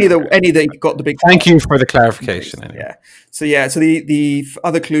 Any that got the big. Thank you for the clarification. Anyway. Yeah. So the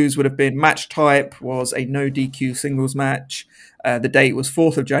other clues would have been match type was a no DQ singles match. The date was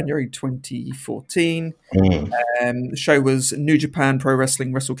 4th of January 2014. The show was New Japan Pro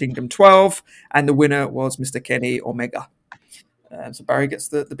Wrestling Wrestle Kingdom 12, and the winner was Mr. Kenny Omega. So Barry gets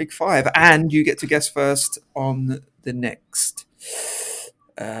the big 5, and you get to guess first on the next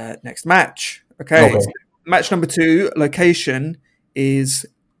match. Okay. So match number 2, location is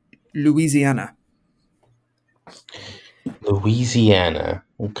Louisiana. Louisiana.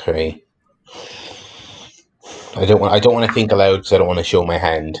 Okay. I don't want to think aloud because I don't want to show my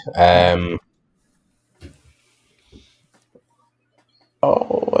hand. I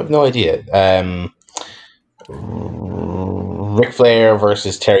have no idea. Ric Flair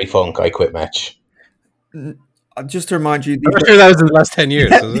versus Terry Funk. I quit match. Just to remind you, I'm sure that was in the last 10 years.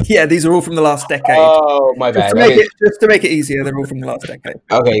 Yeah, these are all from the last decade. Oh, my bad. Just to make it easier, they're all from the last decade.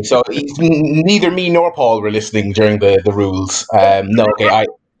 Okay, so neither me nor Paul were listening during the rules. No, okay,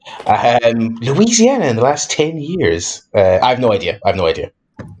 Louisiana in the last 10 years. I have no idea. Gonna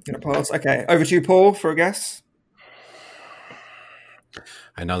pass. Okay, over to you, Paul, for a guess.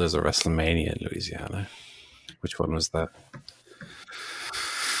 I know there's a WrestleMania in Louisiana. Which one was that?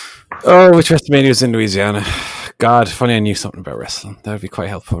 Oh, which WrestleMania was in Louisiana? God, funny I knew something about wrestling. That would be quite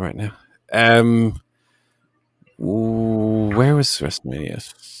helpful right now. Where was WrestleMania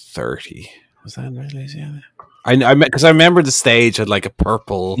 30? Was that in Louisiana? Because I remember the stage had like a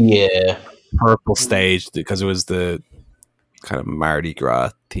purple stage because it was the kind of Mardi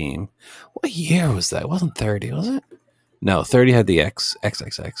Gras theme. What year was that? It wasn't 30, was it? No, 30 had the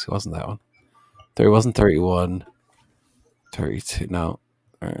XXX. It wasn't that one. 30 wasn't 31. 32. No.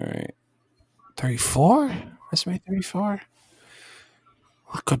 All right. 34? WrestleMania 34?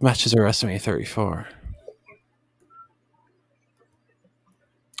 What good matches are WrestleMania 34?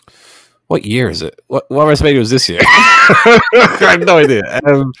 What year is it? What WrestleMania was this year? I have no idea.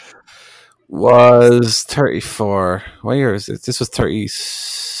 Was 34. What year is it? This was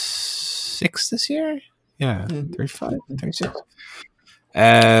 36 this year? Yeah. 35, 36.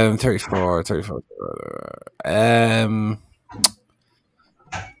 34.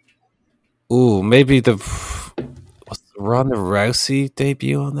 Maybe was the Ronda Rousey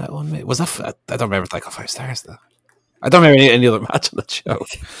debut on that one? Was that? I don't remember. Like 5 stars though. I don't remember any other match on the show.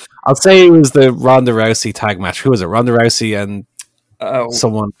 I'll say it was the Ronda Rousey tag match. Who was it? Ronda Rousey and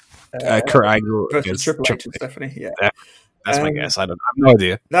someone. Kurt Angle versus Triple H and Stephanie. Yeah, that's my guess. I have no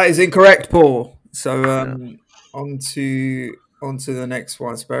idea. That is incorrect, Paul. So on to the next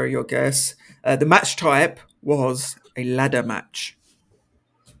one. Spare your guess. The match type was a ladder match.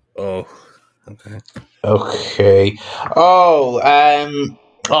 Oh, okay.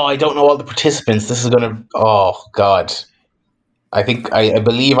 I don't know all the participants. This is gonna. Oh God, I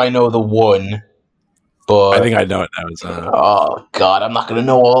believe I know the one, but I think I know it now. Oh God, I'm not gonna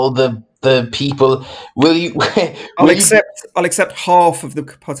know all the people. Will you? I'll accept half of the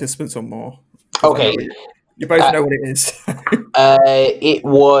participants or more. Okay, you both know what it is. It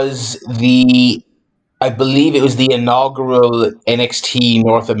was I believe it was the inaugural NXT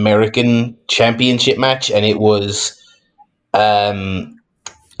North American Championship match, and it was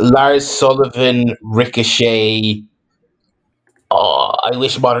Lars Sullivan, Ricochet. Oh, I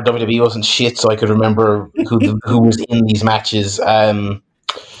wish modern WWE wasn't shit, so I could remember who was in these matches. Adam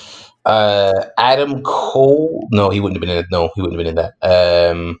Cole? No, he wouldn't have been in it. No, he wouldn't have been in that.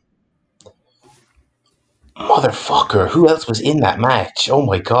 Motherfucker! Who else was in that match? Oh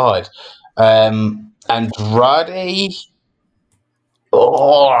my God! Andrade.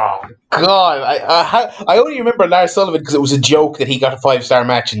 Oh God! I only remember Lars Sullivan because it was a joke that he got a 5-star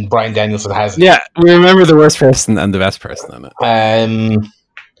match and Bryan Danielson hasn't. Yeah, we remember the worst person and the best person on it.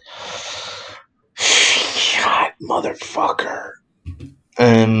 God, motherfucker.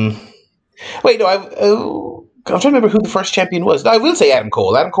 Wait, no, I'm trying to remember who the first champion was. No, I will say Adam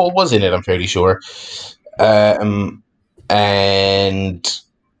Cole. Adam Cole was in it, I'm fairly sure. And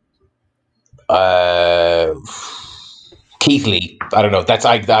Keith Lee. I don't know. That's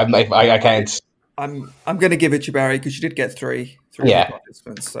I can't. I'm going to give it to Barry because you did get three Yeah.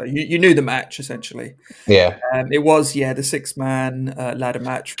 participants, so you knew the match essentially. Yeah. It was the 6-man ladder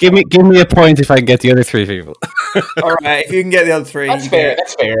match. Give me a point if I can get the other three people. All right, if you can get the other three, That's fair.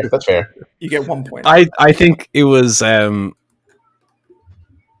 That's fair. You get 1 point. I think it was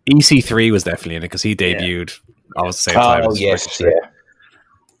EC3 was definitely in it because he debuted almost the same time. Oh yes, yeah.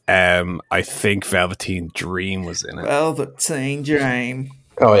 I think Velveteen Dream was in it. Velveteen Dream.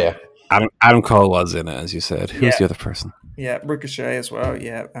 Oh yeah. Adam Cole was in it, as you said. Who's the other person? Yeah, Ricochet as well.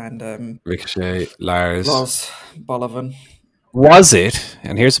 Yeah, and Ricochet, Lars Bolivan. Was it?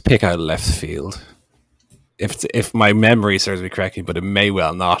 And here's a pick out of left field. If my memory serves me correctly, but it may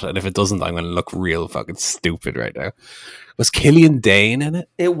well not. And if it doesn't, I'm going to look real fucking stupid right now. Was Killian Dane in it?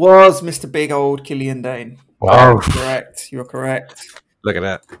 It was Mr. Big Old Killian Dane. Wow. Correct. You're correct. Look at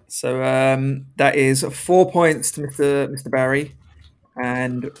that. So that is 4 points to Mr. Barry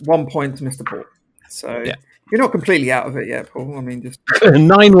and 1 point to Mr. Paul. So you're not completely out of it yet, Paul. I mean, just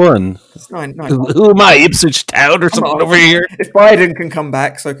 9-1. It's 9. Who am I? Ipswich Town or something over here? If Biden can come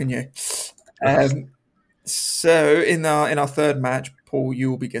back, so can you. So in our third match, Paul,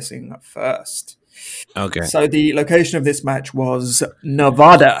 you will be guessing first. Okay. So the location of this match was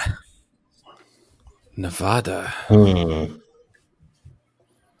Nevada. Nevada.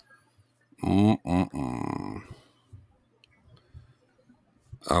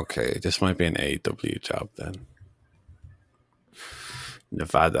 Okay, this might be an AEW job then.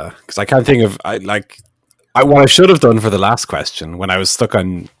 Nevada, because I can't think of what I should have done for the last question when I was stuck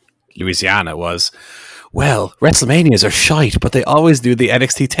on Louisiana was, well, WrestleManias are shite, but they always do the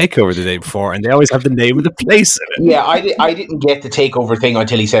NXT takeover the day before, and they always have the name of the place in it. Yeah, I didn't get the takeover thing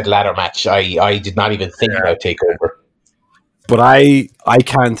until he said ladder match. I did not even think about takeover. But I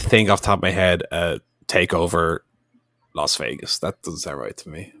can't think off the top of my head takeover Las Vegas. That doesn't sound right to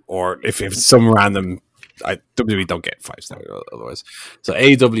me. Or if it's some random, WWE don't get 5-star otherwise. So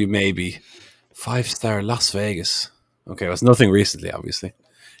AEW maybe 5-star Las Vegas. Okay, well, it's nothing recently, obviously.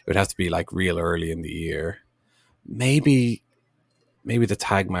 It would have to be like real early in the year. Maybe the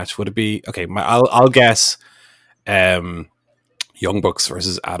tag match would it be okay? I'll guess. Young Bucks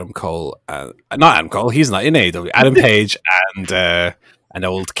versus Adam Cole. Not Adam Cole. He's not in AEW. Adam Page and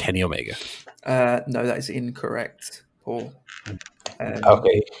old Kenny Omega. No, that is incorrect, Paul.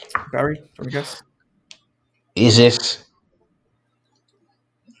 Okay, Barry, do you want to guess? Is it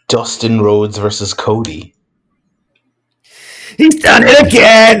Dustin Rhodes versus Cody? He's done it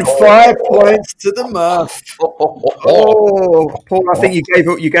again. 5 points to the muff. Oh, Paul, I think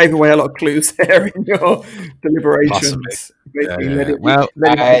you gave away a lot of clues there in your deliberations. When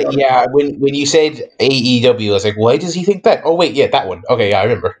you said AEW, I was like, why does he think that? Oh wait, yeah, that one. Okay, yeah, I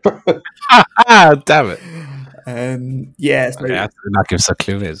remember. Damn it. Yes. Okay, I have to not give some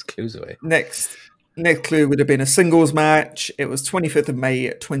clues away. Next clue would have been a singles match. It was 25th of May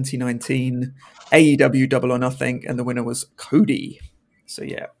 2019. AEW Double or Nothing, and the winner was Cody. So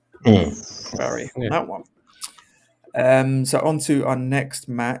Barry on that one. So on to our next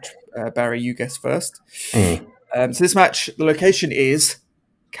match. Barry, you guess first. So this match, the location is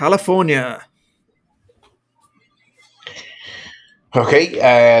California.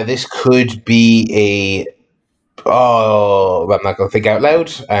 Okay, this could be I'm not going to think out loud.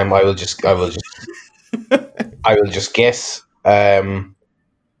 I will just guess.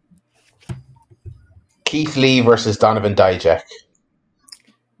 Keith Lee versus Donovan Dijak.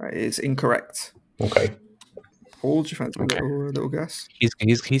 Right, it's incorrect. Okay. Paul, do you fancy a little guess?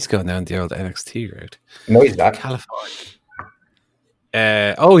 He's going down the old NXT route. No, he's not. California.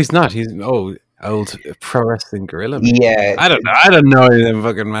 He's not. He's old Pro Wrestling Gorilla. Yeah. I don't know any of them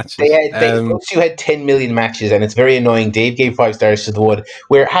fucking matches. Those two had 10 million matches, and it's very annoying. Dave gave 5 stars to the one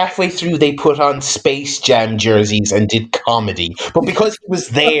where halfway through they put on Space Jam jerseys and did comedy. But because he was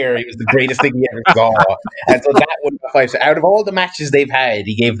there, he was the greatest thing he ever saw. And so that one got 5 stars. Out of all the matches they've had,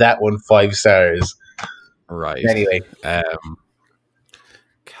 he gave that one 5 stars. Right. Anyway.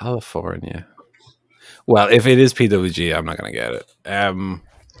 California. Well, if it is PWG, I'm not going to get it.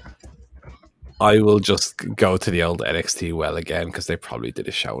 I will just go to the old NXT well again because they probably did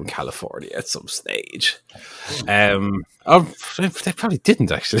a show in California at some stage. They probably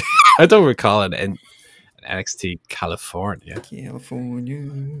didn't actually. I don't recall an NXT California. California,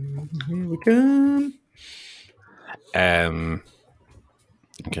 here we come.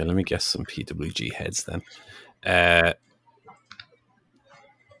 Okay, let me guess some PWG heads then.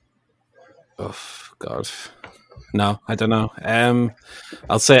 Oh God, no, I don't know.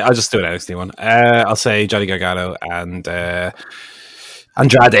 I'll just do an NXT one. I'll say Johnny Gargano and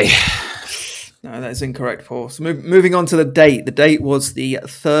Andrade. No, that is incorrect, Paul. So moving on to the date. The date was the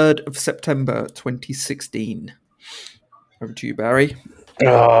 3rd of September, 2016. Over to you, Barry.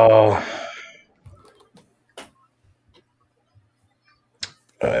 Oh.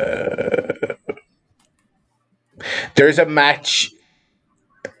 There's a match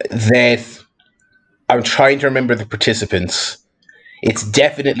that I'm trying to remember the participants. It's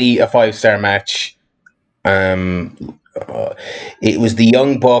definitely a 5-star match. It was the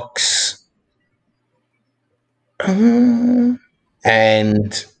Young Bucks, and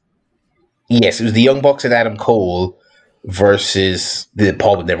yes, it was the Young Bucks and Adam Cole versus the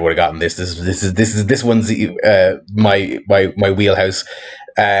Paul would never would have gotten this. This one's my wheelhouse.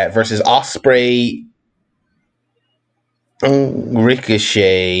 Versus Osprey,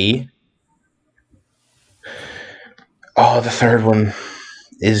 Ricochet. Oh, the third one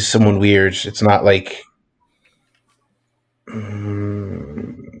is someone weird. It's not like Matt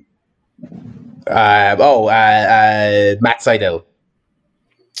Sydal.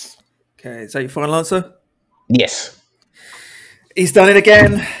 Okay, is that your final answer? Yes. He's done it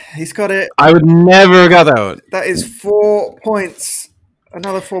again. He's got it. I would never have got that one. That is 4 points.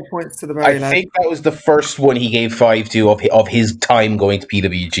 Another 4 points to the Barry lad. I think that was the first one he gave 5 to of his time going to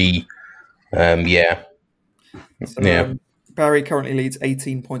PWG. Yeah. So, Barry currently leads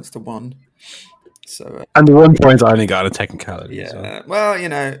 18 points to 1. So, and the 1 point I only got a technicality. Yeah. So. Well, you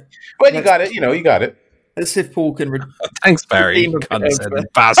know. Well, you got it. You got it. Let's see if Paul can. Thanks, Barry. Condescending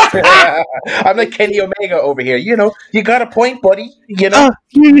bastard. I'm like Kenny Omega over here. You got a point, buddy. You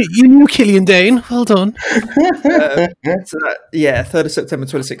knew Killian Dane. Well done. 3rd of September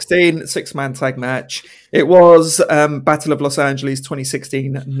 2016, 6-man tag match. It was Battle of Los Angeles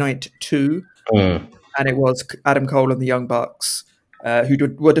 2016, Night 2. And it was Adam Cole and the Young Bucks, who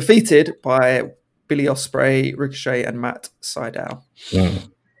were defeated by Billy Ospreay, Ricochet, and Matt Sydal.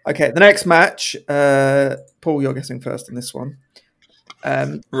 Okay, the next match, Paul, you're guessing first in this one.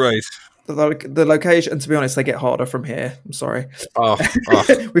 Right. The location, and to be honest, they get harder from here. I'm sorry. Oh.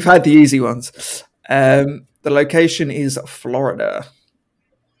 We've had the easy ones. The location is Florida.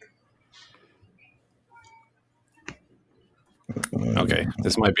 Okay,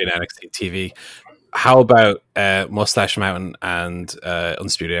 this might be an NXT TV. How about Mustache Mountain and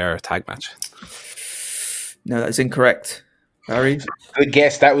Undisputed Era tag match? No, that's incorrect. Barry? Good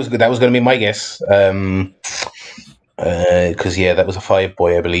guess. That was good. That was going to be my guess. Because that was a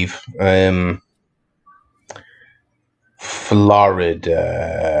 5-boy, I believe.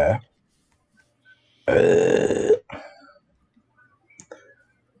 Florida. I'm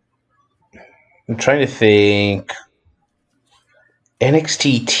trying to think.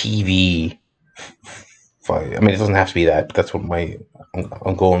 NXT TV. I mean, it doesn't have to be that. But that's what I'm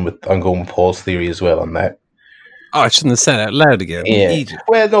going with. I'm going with Paul's theory as well on that. Oh, I shouldn't have said it out loud again. Yeah. Egypt.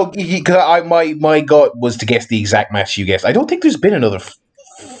 Well, no, because my gut was to guess the exact match you guessed. I don't think there's been another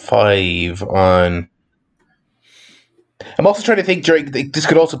 5 on. I'm also trying to think this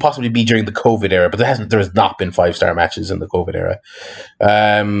could also possibly be during the COVID era, but there has not been 5-star matches in the COVID era.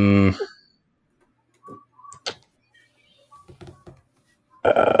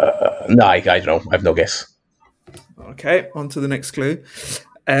 No, I don't know. I have no guess. Okay, on to the next clue.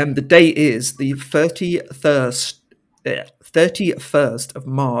 The date is the 31st of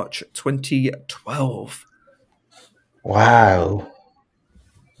March, 2012. Wow.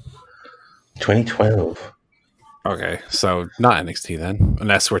 2012. Okay, so not NXT then,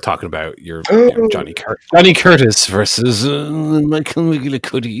 unless we're talking about your Johnny Curtis versus Michael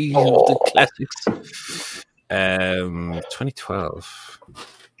McGillicuddy of the classics. 2012.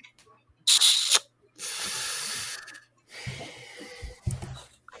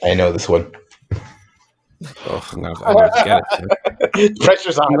 I know this one. Oh, I'm gonna have to get it.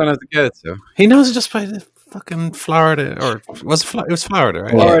 Pressure's on. I'm gonna have to get it. So he knows it just by the fucking Florida, or it was Florida,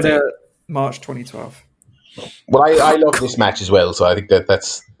 right? Florida, March 2012. Well, I love this match as well, so I think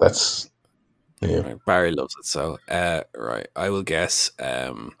that's yeah. Right, Barry loves it. So right, I will guess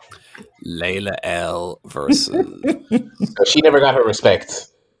Layla L versus. She never got her respect.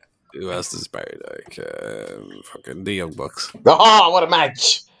 Who else does Barry like? Fucking the Young Bucks. Oh, what a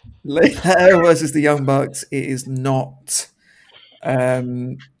match! Layla versus the Young Bucks. It is not.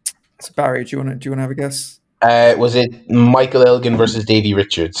 So Barry, do you want to have a guess? Was it Michael Elgin versus Davey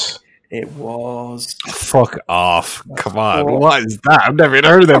Richards? It was. Fuck off! Come on, What? what is that? I've never even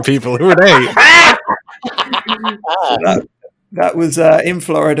heard of them people. Who are they? So that was in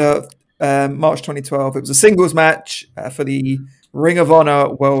Florida, March 2012. It was a singles match for the Ring of Honor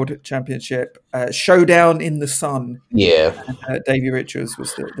World Championship. Showdown in the Sun. Yeah. Davey Richards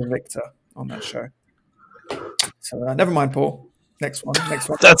was the victor on that show. So never mind, Paul. Next one.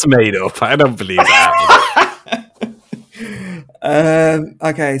 That's made up. I don't believe that.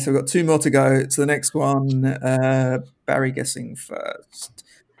 Okay, so we've got two more to go. So the next one, Barry guessing first.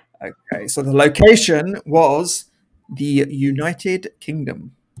 Okay, so the location was the United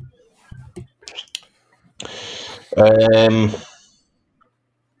Kingdom.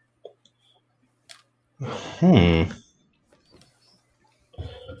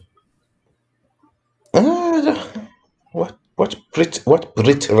 What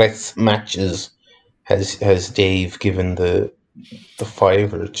Brit Rest matches has Dave given the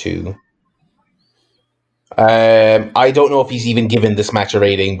fiver to? I don't know if he's even given this match a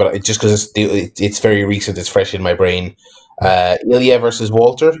rating, but just because it's very recent, it's fresh in my brain. Ilya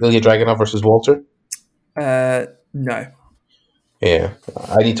Dragunov versus Walter. No. Yeah,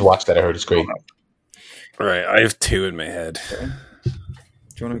 I need to watch that. I heard it's great. Right, I have two in my head. Okay. Do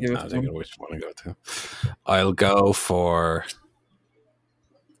you want to give I it don't know which one to go to. I'll go for.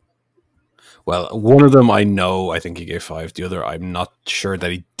 Well, one of them I know. I think he gave 5. The other, I'm not sure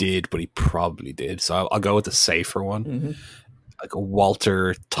that he did, but he probably did. So I'll go with the safer one, like a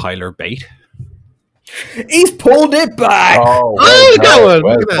Walter Tyler Bate. He's pulled it back. Oh, well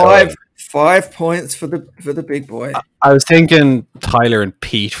done. 5 points for the big boy. I was thinking Tyler and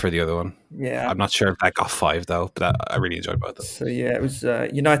Pete for the other one. Yeah, I'm not sure if that got 5 though, but I really enjoyed both of them. So yeah, it was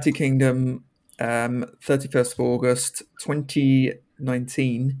United Kingdom, 31st of August,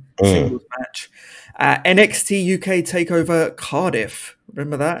 2019, singles match. NXT UK Takeover Cardiff.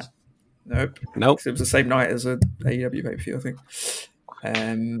 Remember that? Nope. It was the same night as a AEW pay-per-view, I think.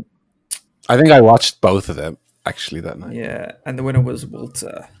 I think I watched both of them actually that night. Yeah, and the winner was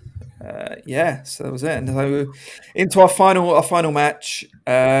Walter. So that was it. And so into our final match.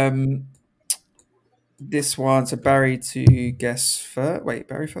 This one, so Barry to guess first. Wait,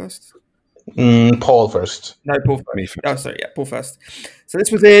 Barry first? Paul first. No, Paul first. Me first. Oh, sorry, yeah, Paul first. So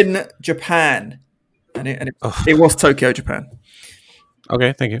this was in Japan, and it was Tokyo, Japan.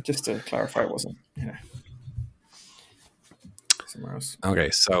 Okay, thank you. Just to clarify, it wasn't. Yeah, somewhere else.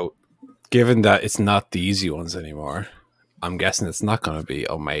 Okay, so given that it's not the easy ones anymore, I'm guessing it's not going to be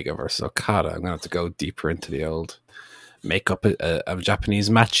Omega versus Okada. I'm going to have to go deeper into the old. Make up a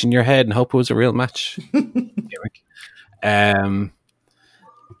Japanese match in your head and hope it was a real match.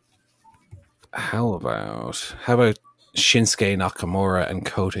 How about Shinsuke Nakamura and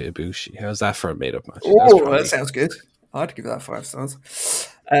Kota Ibushi? How's that for a made up match? Oh, that sounds good. I'd give that 5 stars.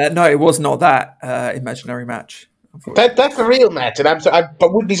 No, it was not that imaginary match. That's a real match, and I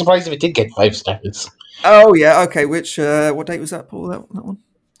wouldn't be surprised if it did get 5 stars. Oh yeah, okay. Which what date was that, Paul? That one.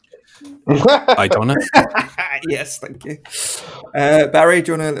 I don't know. Yes, thank you. Barry,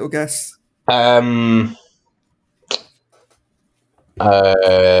 do you want a little guess? Taiji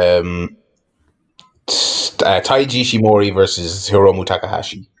Ishimori versus Hiromu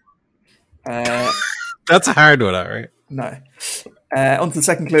Takahashi. That's a hard one, all right? No. On to the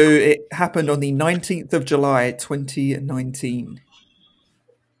second clue. It happened on the 19th of July, 2019.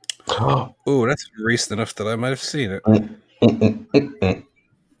 Oh, that's recent enough that I might have seen it.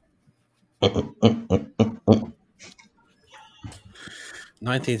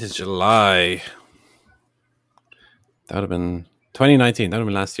 19th of July. That would have been 2019. That would have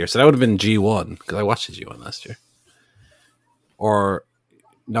been last year. So that would have been G1 because I watched the G1 last year. Or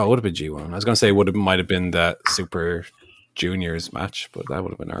no, it would have been G1. I was going to say might have been that Super Juniors match, but that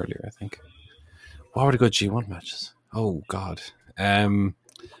would have been earlier, I think. What were the good G1 matches? Oh God. And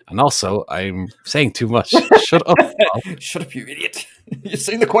also, I'm saying too much. Shut up. Shut up, you idiot. You're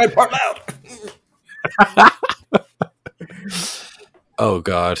saying the quiet part loud. Oh,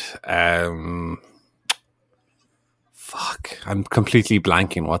 God. Fuck. I'm completely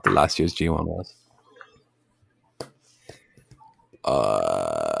blanking what the last year's G1 was.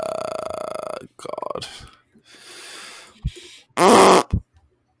 God.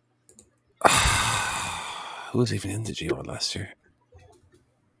 Who was even in the G1 last year?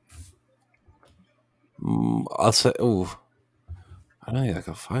 I'll say, I don't think I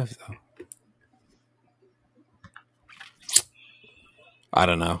got 5 though. I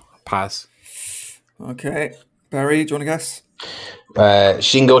don't know. Pass. Okay. Barry, do you want to guess?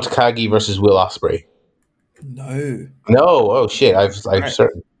 Shingo Takagi versus Will Ospreay. No. No, oh shit! I'm Right.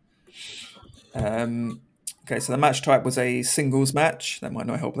 certain. Okay, so the match type was a singles match. That might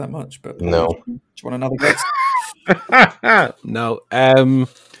not help that much, but Paul, No. do you want another guess? No. I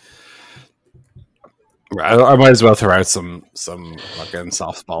might as well throw out some fucking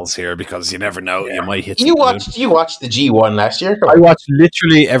softballs here because you never know. You might hit. You watched the G1 last year. I watched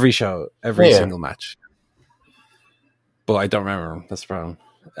literally every show, every Yeah. single match, but I don't remember them. That's the problem.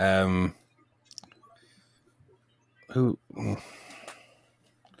 Who?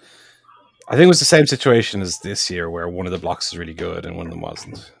 I think it was the same situation as this year, where one of the blocks is really good and one of them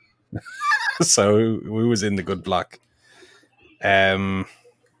wasn't. So who was in the good block?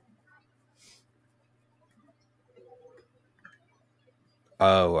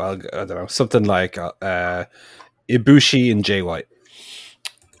 Oh, I don't know. Something like Ibushi and Jay White.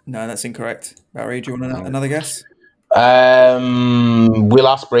 No, that's incorrect. Barry, do you want another guess? Will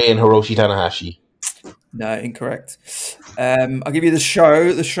Ospreay and Hiroshi Tanahashi. No, incorrect. I'll give you the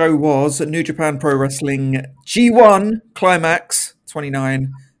show. The show was New Japan Pro Wrestling G1 Climax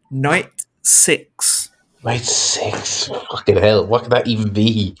 29, Night 6. Night 6. Fucking hell. What could that even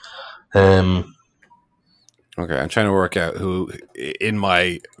be? Okay, I'm trying to work out who, in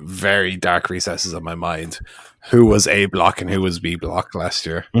my very dark recesses of my mind, who was A block and who was B block last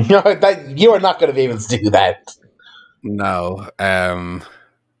year. You are not going to be able to do that. No.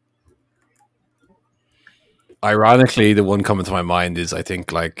 Ironically, the one coming to my mind is, I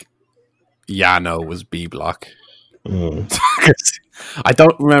think, like, Yano was B block. I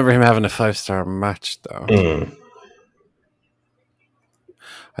don't remember him having a 5-star match, though.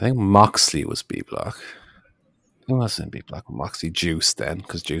 I think Moxley was B block. Who else in B block? Moxley, Juice then,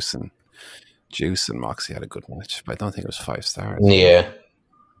 because Juice and Moxley had a good match, but I don't think it was 5 stars. Yeah.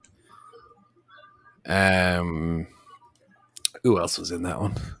 Who else was in that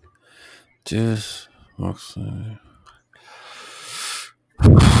one? Juice, Moxley,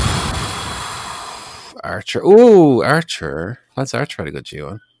 Archer. Ooh, Archer. Lance Archer had a good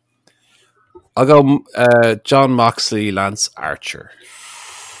G1. I'll go John Moxley, Lance Archer.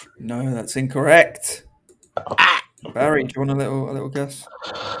 No, that's incorrect. Barry, do you want a little guess?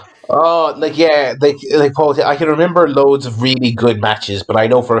 Oh, like Paul, I can remember loads of really good matches, but I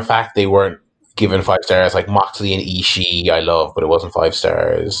know for a fact they weren't given 5 stars. Like Moxley and Ishii, I love, but it wasn't 5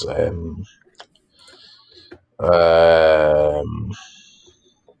 stars.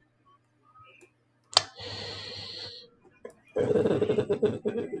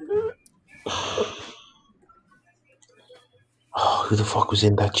 Who the fuck was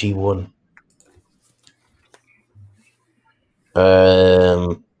in that G1?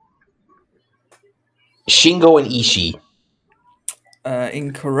 Shingo and Ishii.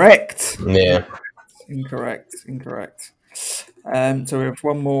 Incorrect. Yeah. Incorrect. So we have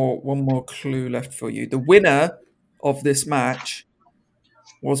one more clue left for you. The winner of this match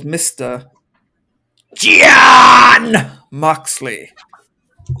was Mr. John Moxley.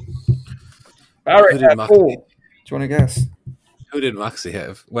 Barry, Paul, do you want to guess? Who did Moxley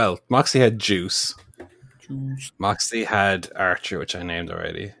have? Well, Moxley had Juice. Moxley had Archer, which I named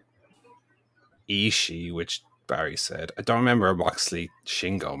already. Ishii, which Barry said. I don't remember a Moxley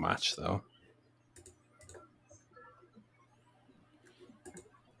Shingo match though.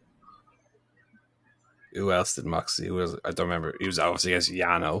 Who else did Moxley? I don't remember. He was obviously against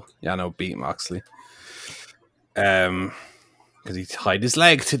Yano. Yano beat Moxley. Because he tied his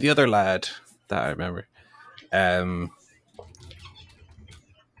leg to the other lad. That I remember. I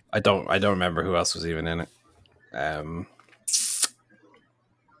don't remember who else was even in it.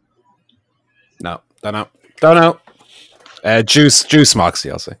 No, don't know. Juice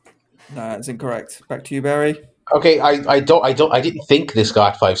Moxley, I'll say. No, that's incorrect. Back to you, Barry. Okay, I didn't think this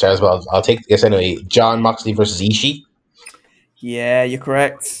got 5 stars, but I'll take the guess anyway. John Moxley versus Ishii. Yeah, you're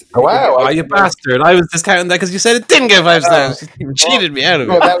correct. Oh, wow. Oh, you bastard. I was discounting that because you said it didn't get 5 stars. You cheated me out of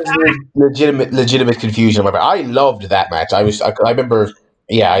it. No, that was legitimate confusion. I loved that match. I remember.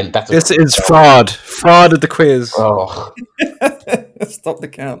 Yeah, this is fraud. Fraud at the quiz. Oh. Stop the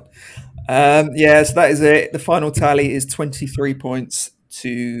count. So that is it. The final tally is 23 points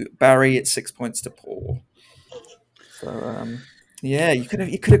to Barry. It's 6 points to Paul. So you could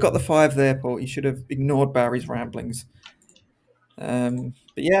have got the 5 there, Paul. You should have ignored Barry's ramblings. But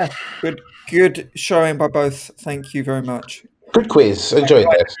yeah, good showing by both. Thank you very much. Good quiz. Enjoyed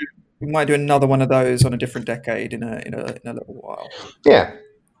that. We might do another one of those on a different decade in a little while. Yeah.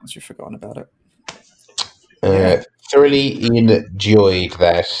 Once you've forgotten about it. Thoroughly enjoyed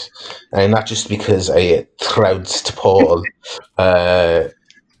that. And not just because I trounced Paul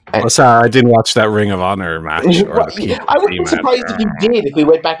And, Well, sorry, I didn't watch that Ring of Honor match or well, the PWG I wouldn't be match. surprised if you did if we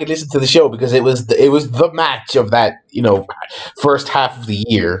went back and listened to the show because it was the match of that first half of the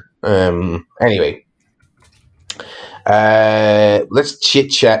year. Anyway, let's chit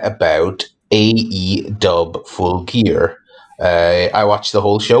chat about AEW Full Gear. I watched the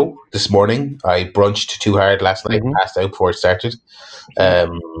whole show this morning. I brunched too hard last night, passed out before it started.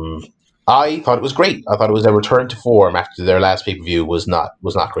 I thought it was great. I thought it was a return to form after their last pay-per-view was not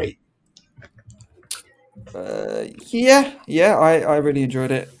great. I really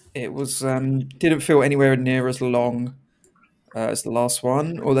enjoyed it. It was didn't feel anywhere near as long as the last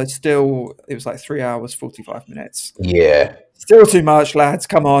one, although still it was like 3 hours 45 minutes. Yeah. Still too much, lads.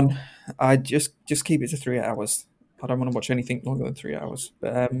 Come on, I just keep it to 3 hours. I don't want to watch anything longer than 3 hours.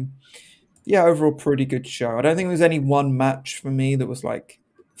 But yeah, overall pretty good show. I don't think there was any one match for me that was like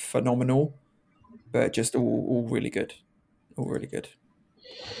phenomenal, but just all really good, all really good.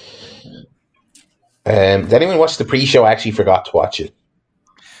 Did anyone watch the pre-show? I actually forgot to watch it.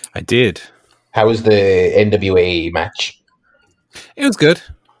 I did. How was the NWA match? It was good.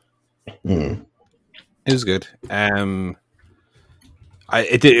 Hmm. It was good.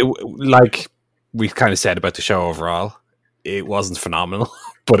 Like we kind of said about the show overall. It wasn't phenomenal,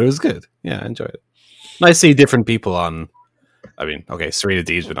 but it was good. Yeah, I enjoyed it. Nice to see different people on. I mean, okay, Serena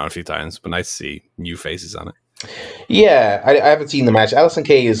Deeb's been on a few times, but nice to see new faces on it. Yeah, I haven't seen the match. Allysin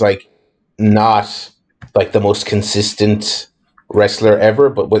Kay is like not like the most consistent wrestler ever,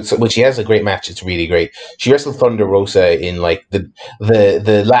 but when she has a great match, it's really great. She wrestled Thunder Rosa in like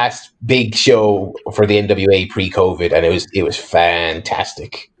the last big show for the NWA pre-COVID, and it was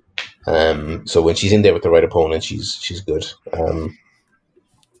fantastic. So when she's in there with the right opponent, she's good.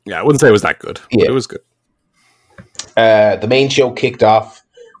 Yeah, I wouldn't say it was that good, but it was good. The main show kicked off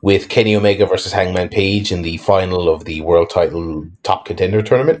with Kenny Omega versus Hangman Page in the final of the World Title Top Contender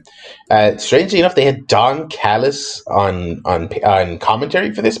Tournament. Strangely enough, they had Don Callis on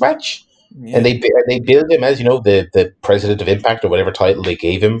commentary for this match, and they billed him as the president of Impact or whatever title they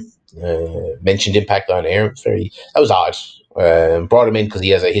gave him. Mentioned Impact on air. That was odd. Brought him in because he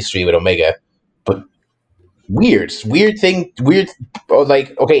has a history with Omega, but weird thing.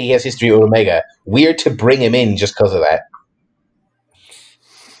 Like, okay, he has history with Omega. Weird to bring him in just because of that.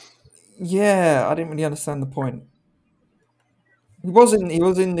 Yeah, I didn't really understand the point. He was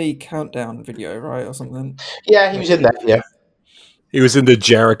in the countdown video, right, or something. Yeah, he was in that. Yeah, he was in the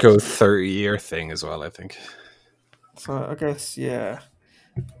Jericho 30-year thing as well, I think. So I guess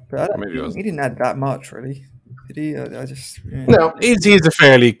but maybe he didn't add that much, really. Did he? I just no. He's a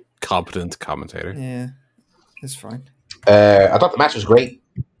fairly competent commentator. Yeah, it's fine. I thought the match was great.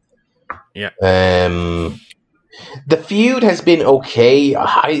 Yeah. The feud has been okay.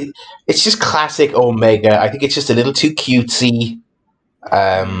 It's just classic Omega. I think it's just a little too cutesy.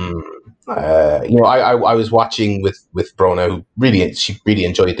 I was watching with Brona, who she really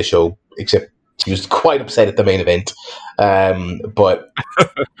enjoyed the show, except she was quite upset at the main event. But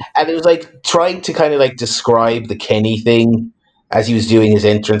and it was like trying to kind of like describe the Kenny thing as he was doing his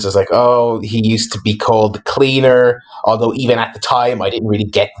entrance. I was like, oh, he used to be called the Cleaner, although even at the time I didn't really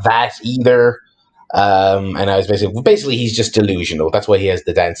get that either. And I was basically he's just delusional. That's why he has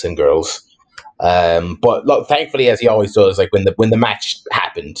the dancing girls. But look, thankfully, as he always does, like when the match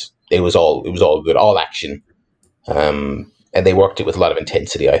happened, it was all good, all action, and they worked it with a lot of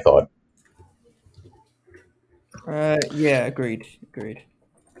intensity, I thought. Yeah, agreed.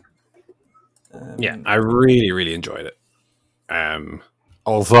 Yeah, I really, really enjoyed it.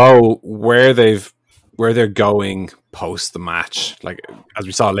 Although where they're going post the match, like as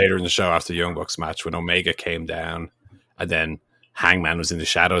we saw later in the show after the Young Bucks match, when Omega came down and then Hangman was in the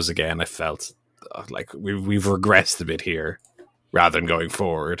shadows again, I felt like we've regressed a bit here rather than going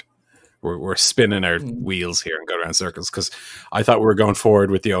forward. We're spinning our wheels here and going around circles, because I thought we were going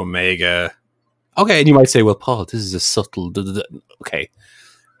forward with the Omega. Okay, and you might say, well, Paul, this is a subtle... Okay.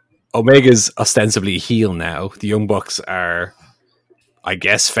 Omega's ostensibly a heel now. The Young Bucks are, I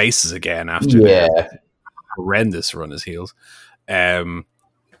guess, faces again after their horrendous run as heels.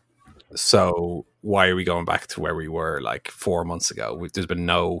 So why are we going back to where we were like 4 months ago? There's been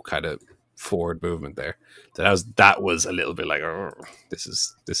no kind of forward movement there. That was a little bit like, this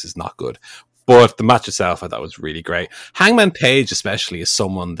is not good. But the match itself, I thought was really great. Hangman Page, especially, is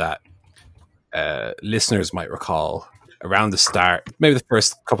someone that listeners might recall around the start, maybe the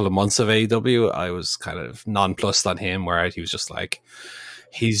first couple of months of AEW, I was kind of nonplussed on him, where he was just like,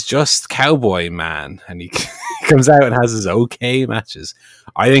 he's just Cowboy Man, and he comes out and has his okay matches.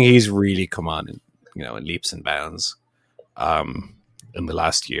 I think he's really come on in leaps and bounds in the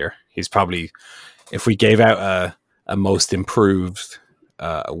last year. He's probably, if we gave out a most improved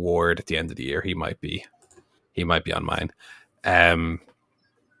award at the end of the year, he might be on mine.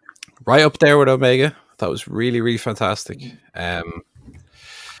 Right up there with Omega. That was really, really fantastic. And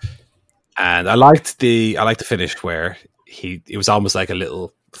I liked the finish where it was almost like a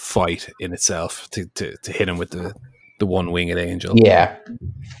little fight in itself to hit him with the one winged angel. Yeah.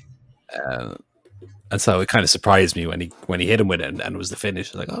 And so it kind of surprised me when he hit him with it and it was the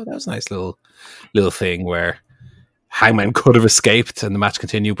finish. I was like, oh, that was a nice little thing where Hangman could have escaped and the match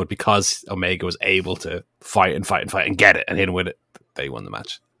continued, but because Omega was able to fight and get it and hit him with it, they won the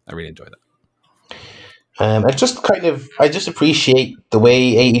match. I really enjoyed it. I just appreciate the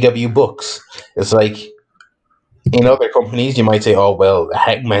way AEW books. It's like, in other companies, you might say, oh, well,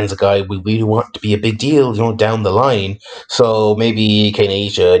 Hangman's a guy we really want to be a big deal, down the line. So maybe Kenny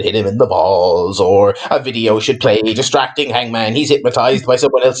should hit him in the balls, or a video should play distracting Hangman. He's hypnotized by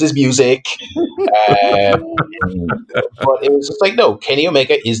someone else's music. But it was just like, no, Kenny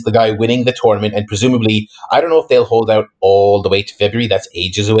Omega is the guy winning the tournament, and presumably, I don't know if they'll hold out all the way to February. That's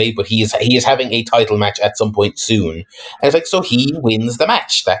ages away, but he is having a title match at some point soon. And it's like, so he wins the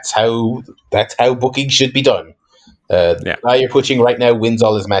match. That's how booking should be done. Guy you're pushing right now wins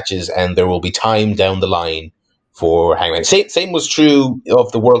all his matches, and there will be time down the line for Hangman. Same was true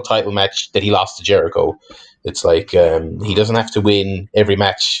of the world title match that he lost to Jericho. It's like he doesn't have to win every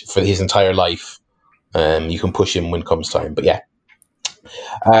match for his entire life. You can push him when it comes time. But yeah.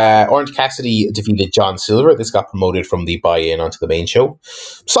 Orange Cassidy defeated John Silver. This got promoted from the buy-in onto the main show.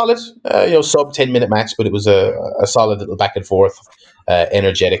 Solid, sub 10-minute match, but it was a solid little back and forth,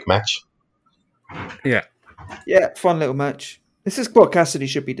 energetic match. Yeah. Yeah, fun little match. This is what Cassidy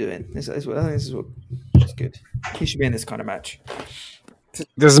should be doing. I think this is good. He should be in this kind of match.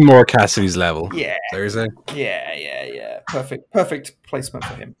 This is more Cassidy's level. Yeah. Thursday. Yeah. Perfect placement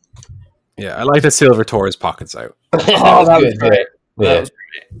for him. Yeah, I like that Silver tore his pockets out. That was great. Yeah. That was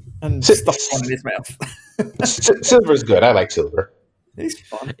great. And stuff one in his mouth. Silver's good. I like Silver. He's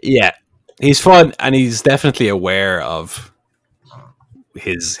fun. Yeah, he's fun, and he's definitely aware of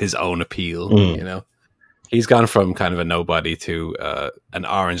his own appeal. He's gone from kind of a nobody to an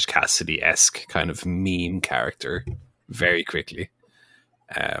Orange Cassidy-esque kind of meme character very quickly.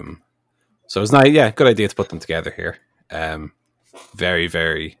 So it's nice. Yeah, good idea to put them together here. Very,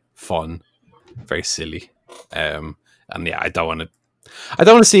 very fun, very silly. And yeah, I don't want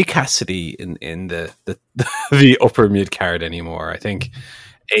to see Cassidy in the upper mid card anymore. I think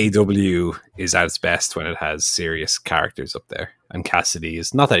AEW is at its best when it has serious characters up there, and Cassidy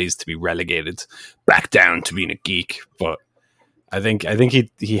is not that he's to be relegated back down to being a geek, but I think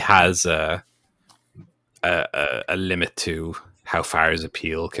he has a limit to how far his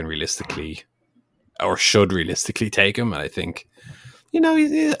appeal can realistically or should realistically take him. And I think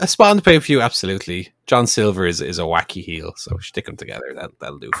he's a spot on the pay-per-view, absolutely. John Silver is a wacky heel, so stick them together.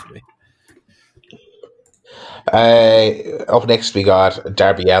 That'll do for me. Up next, we got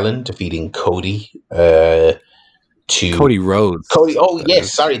Darby Allin defeating Cody. Cody Rhodes. Cody. Oh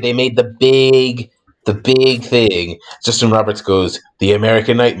yes, sorry. They made the big thing. Justin Roberts goes, "The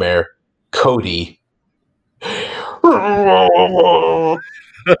American Nightmare, Cody." I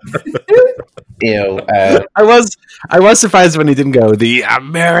was surprised when he didn't go the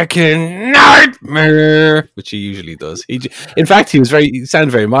American Nightmare, which he usually does. In fact, he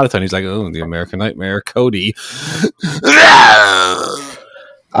sounded very monotone. He's like, "Oh, the American Nightmare, Cody."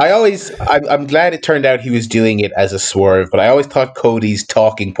 I'm glad it turned out he was doing it as a swerve, but I always thought Cody's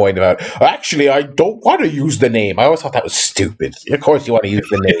talking point about, actually, I don't want to use the name. I always thought that was stupid. Of course you want to use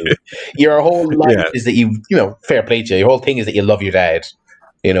the name. Your whole life is that fair play to you. Your whole thing is that you love your dad,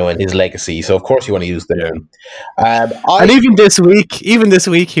 and his legacy. So of course you want to use the name. And even this week,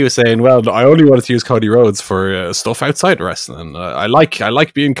 he was saying, "Well, I only wanted to use Cody Rhodes for stuff outside wrestling. I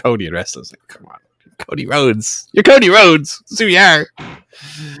like being Cody in wrestling." It's like, come on, Cody Rhodes. You're Cody Rhodes. That's who you are.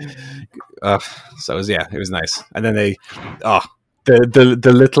 So it was nice. And then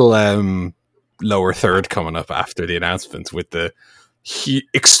the little lower third coming up after the announcement with the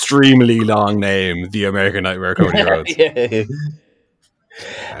extremely long name, the American Nightmare, Cody Rhodes. Yeah.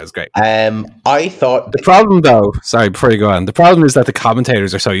 That was great. I thought the problem, though. Sorry, before you go on, the problem is that the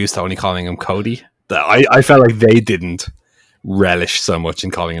commentators are so used to only calling him Cody that I felt like they didn't relish so much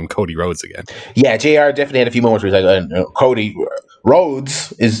in calling him Cody Rhodes again. Yeah, JR definitely had a few moments where he's like, Cody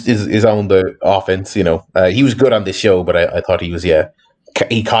Rhodes is on the offense. He was good on this show, but I thought he was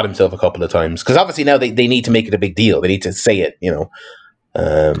he caught himself a couple of times because obviously now they need to make it a big deal. They need to say it.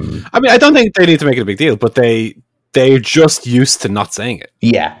 I mean, I don't think they need to make it a big deal, but they're just used to not saying it.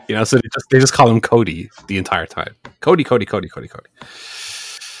 Yeah. So they just call him Cody the entire time. Cody. But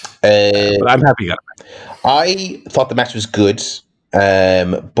I'm happy you got it. I thought the match was good.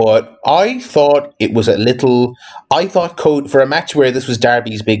 But I thought it was a little. I thought Cody, for a match where this was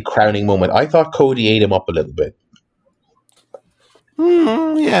Darby's big crowning moment, I thought Cody ate him up a little bit.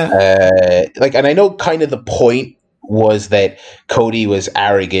 Yeah. And I know kind of the point was that Cody was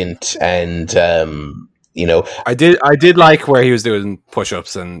arrogant and I did like where he was doing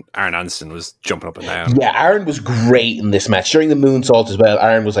push-ups and Arn Anderson was jumping up and down. Yeah, Aaron was great in this match. During the moonsault as well,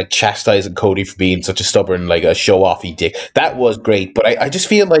 Aaron was like chastising Cody for being such a stubborn, like a show-offy dick. That was great, but I just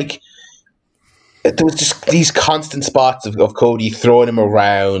feel like there was just these constant spots of Cody throwing him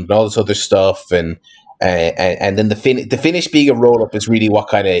around and all this other stuff, and then the finish being a roll-up is really what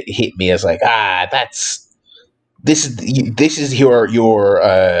kind of hit me as like, this is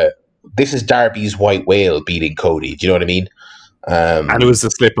this is Darby's white whale beating Cody. Do you know what I mean? And it was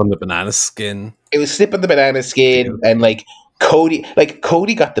the slip on the banana skin. It was slip on the banana skin, and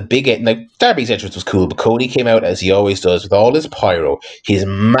Cody got the big end. Like Darby's entrance was cool, but Cody came out as he always does with all his pyro, his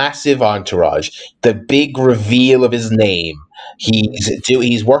massive entourage, the big reveal of his name.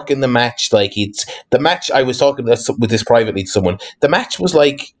 He's working the match like it's the match. I was talking with this privately to someone. The match was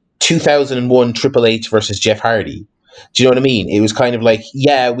like 2001 Triple H versus Jeff Hardy. Do you know what I mean? It was kind of like,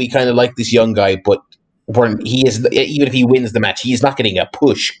 yeah, we kind of like this young guy, but he is, even if he wins the match, he's not getting a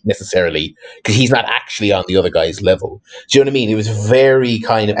push necessarily because he's not actually on the other guy's level. Do you know what I mean? It was very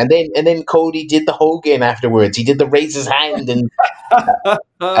kind of, and then Cody did the Hogan afterwards. He did the raise his hand, and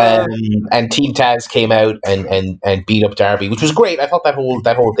Team Taz came out and beat up Darby, which was great. I thought that whole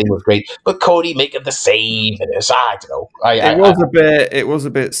thing was great. But Cody making the save, and I don't know. It was a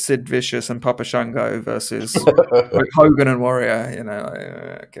bit Sid Vicious and Papa Shango versus Hogan and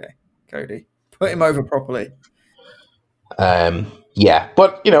Warrior. Okay, Cody. Put him over properly. Yeah,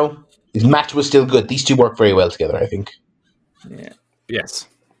 but his match was still good. These two work very well together, I think. Yeah. Yes.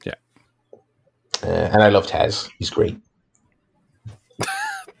 Yeah. And I love Taz. He's great.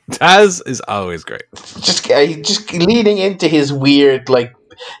 Taz is always great. Just leaning into his weird, like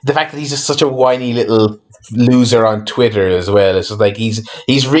the fact that he's just such a whiny little loser on Twitter as well. It's just like he's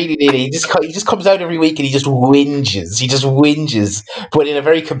really he just comes out every week and he just whinges. He just whinges, but in a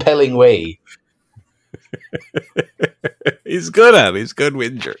very compelling way. He's good at it. He's good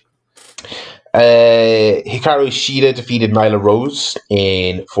whinger. Hikaru Shida defeated Nyla Rose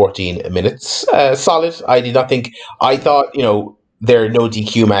in 14 minutes. Solid. I thought their no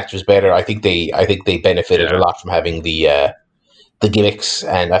DQ match was better. I think they benefited a lot from having the gimmicks,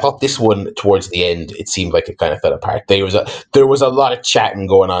 and I thought this one towards the end it seemed like it kind of fell apart. There was a lot of chatting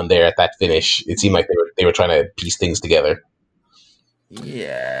going on there at that finish. It seemed like they were trying to piece things together.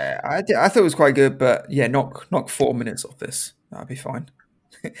 Yeah, I thought it was quite good, but yeah, knock 4 minutes off this. That'd be fine.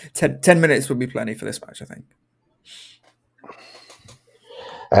 10 minutes would be plenty for this match, I think.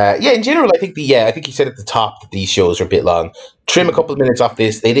 In general, I think you said at the top that these shows are a bit long. Trim a couple of minutes off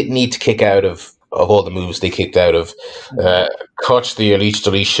this. They didn't need to kick out of all the moves they kicked out of. Cut the Elite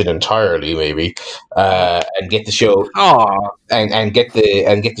Deletion entirely, maybe, and get the show and get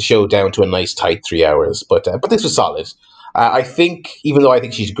the show down to a nice tight 3 hours. But this was solid. I think, even though I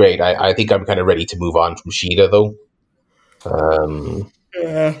think she's great, I think I'm kind of ready to move on from Shida, though.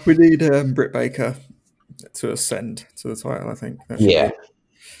 We need Britt Baker to ascend to the title, I think.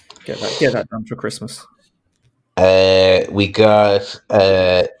 Get that done for Christmas. We got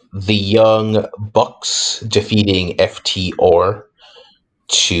the Young Bucks defeating FTR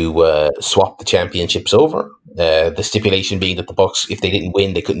to swap the championships over. The stipulation being that the Bucks, if they didn't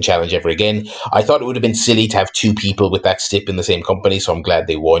win, they couldn't challenge ever again. I thought it would have been silly to have two people with that stip in the same company, so I'm glad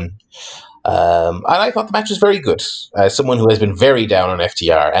they won. And I thought the match was very good. As someone who has been very down on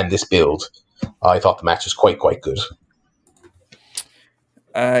FTR and this build, I thought the match was quite good.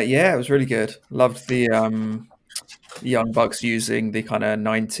 Yeah, it was really good. Loved the Young Bucks using the kind of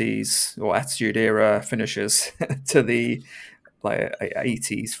 90s or Attitude Era finishes to the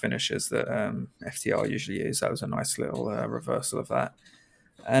 80s finishes that FTR usually use. That was a nice little reversal of that.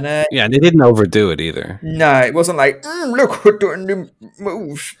 And and they didn't overdo it either. No, it wasn't like, look, we're doing new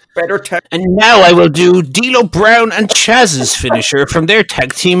moves, better tech. And now I will do D'Lo Brown and Chaz's finisher from their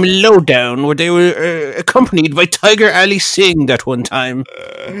tag team Lowdown, where they were accompanied by Tiger Ali Singh that one time.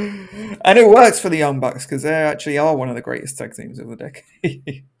 And it works for the Young Bucks because they actually are one of the greatest tag teams of the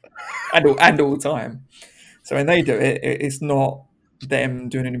decade and all time. So when they do it, it's not them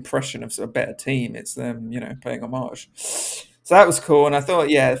doing an impression of a better team. It's them, paying homage. So that was cool. And I thought,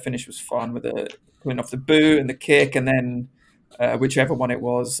 the finish was fun with the pulling off the boot and the kick. And then whichever one it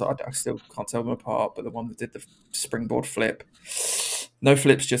was, I still can't tell them apart. But the one that did the springboard flip. No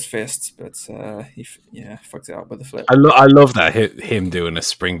flips, just fists. But he fucked it up with the flip. I love that him doing a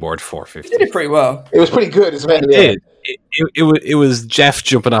springboard 450. He did it pretty well. It was pretty good as well. He did. It was Jeff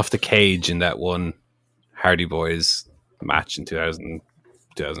jumping off the cage in that one Hardy Boys match in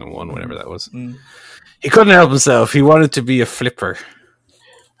 2001, whatever that was. He couldn't help himself. He wanted to be a flipper.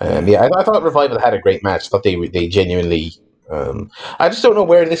 I thought Revival had a great match. I thought they genuinely. I just don't know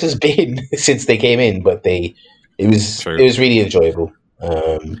where this has been since they came in, but it was really enjoyable.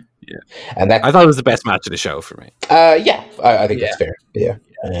 And I thought it was the best match of the show for me. I think that's fair.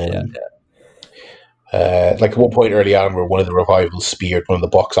 Like at one point early on, where one of the Revivals speared one of the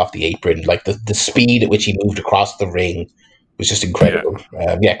Bucks off the apron, like the speed at which he moved across the ring was just incredible.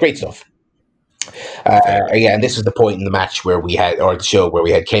 Great stuff. And this was the point in the match where the show where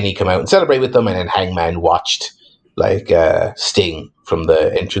we had Kenny come out and celebrate with them, and then Hangman watched like Sting from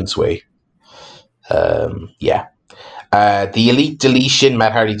the entranceway. The Elite Deletion,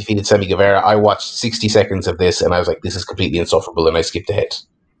 Matt Hardy defeated Sammy Guevara. I watched 60 seconds of this and I was like, this is completely insufferable, and I skipped ahead.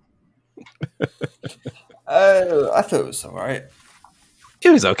 I thought it was all right. It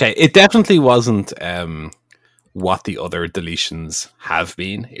was okay. It definitely wasn't what the other deletions have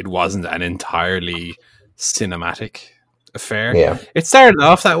been. It wasn't an entirely cinematic affair. Yeah. It started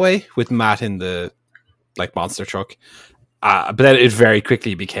off that way with Matt in the monster truck. But then it very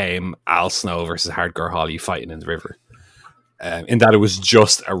quickly became Al Snow versus Hardcore Holly fighting in the river. In that it was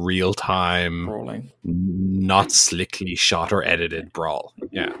just a real-time, brawling, not slickly shot or edited brawl.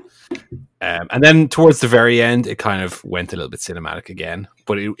 Yeah. And then towards the very end, it kind of went a little bit cinematic again.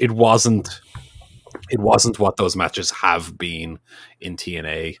 But it wasn't what those matches have been in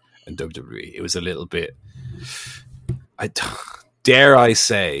TNA and WWE. It was a little bit... dare I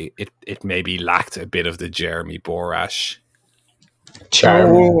say, it maybe lacked a bit of the Jeremy Borash charm.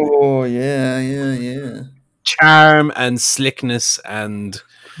 Oh, yeah. Charm and slickness and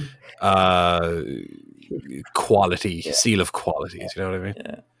quality, seal of quality. Do you know what I mean?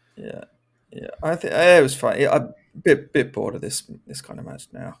 Yeah. I think it was fine. I'm a bit bored of this kind of match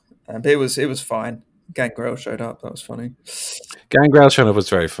now, but it was fine. Gangrel showed up. That was funny. Gangrel showing up was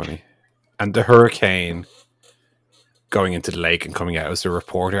very funny, and the Hurricane going into the lake and coming out as a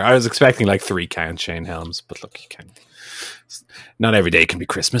reporter. I was expecting like 3 count Shane Helms, but look, you can't. Not every day can be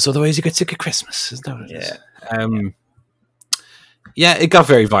Christmas, otherwise you get sick of Christmas. Isn't that what it is? It got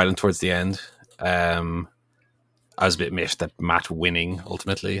very violent towards the end. I was a bit miffed that Matt winning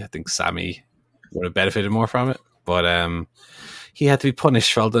ultimately. I think Sammy would have benefited more from it, but he had to be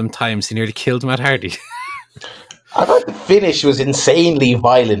punished for all them times he nearly killed Matt Hardy. I thought the finish was insanely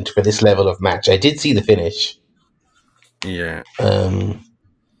violent for this level of match. I did see the finish. Yeah.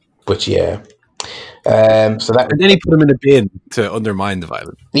 But yeah. So that, and then he put him in a bin to undermine the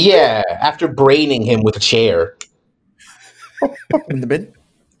violence. Yeah, after braining him with a chair. In the bin.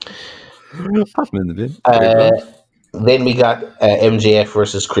 Pop him in the bin. Then we got MJF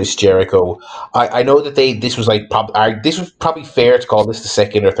versus Chris Jericho. I know that this was this was probably fair to call this the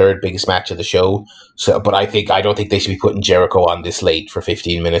second or third biggest match of the show. So, but I don't think they should be putting Jericho on this late for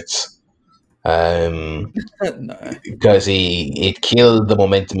 15 minutes. Because it killed the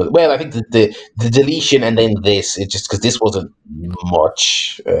momentum. Well, I think the deletion and then this, it just because this wasn't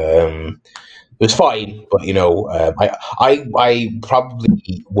much. It was fine, but I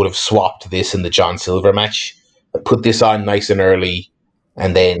probably would have swapped this in the John Silver match, put this on nice and early,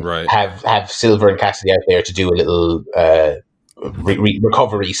 and then have Silver and Cassidy out there to do a little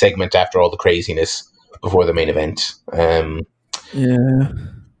recovery segment after all the craziness before the main event. Yeah.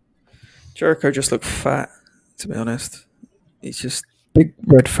 Jericho just looked fat, to be honest. He's just big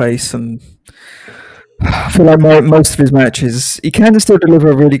red face, and I feel like most of his matches, he can still deliver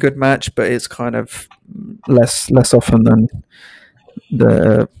a really good match, but it's kind of less often than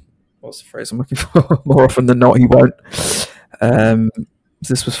what's the phrase I'm looking for? More often than not, he won't.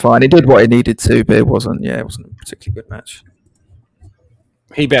 This was fine. It did what it needed to, but it wasn't a particularly good match.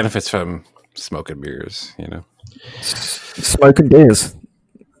 He benefits from smoking beers, Smoking beers.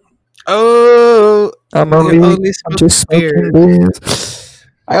 Oh, I'm just smoking beers.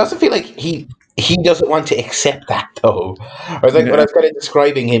 I also feel like he doesn't want to accept that, though. I was like, when I was kind of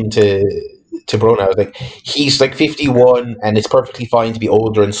describing him to Brona, I was like, he's like 51, and it's perfectly fine to be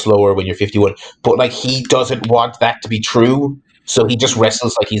older and slower when you're 51, but like he doesn't want that to be true, so he just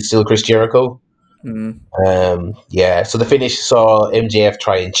wrestles like he's still Chris Jericho. So the finish saw MJF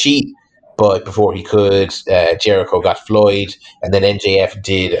try and cheat, but before he could, Jericho got Floyd, and then MJF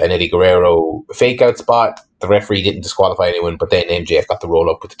did an Eddie Guerrero fake out spot. The referee didn't disqualify anyone, but then MJF got the roll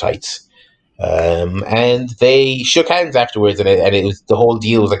up with the tights. And they shook hands afterwards, and it was, the whole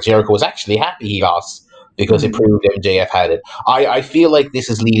deal was like Jericho was actually happy he lost because it proved MJF had it. I feel like this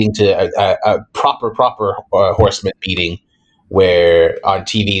is leading to a proper Horseman beating, where on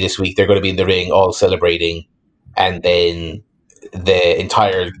TV this week they're going to be in the ring all celebrating, and then the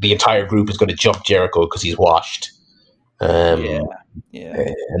entire group is going to jump Jericho because he's washed. Yeah.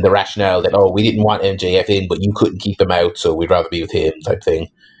 And the rationale that we didn't want MJF in, but you couldn't keep him out, so we'd rather be with him, type thing.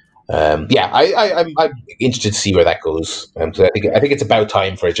 I'm interested to see where that goes. So I think it's about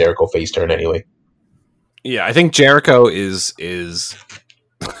time for a Jericho face turn anyway. Yeah, I think Jericho is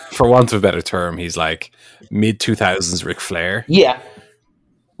for want of a better term, he's like mid 2000s Ric Flair. Yeah,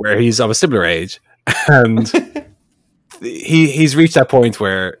 where he's of a similar age, and he's reached that point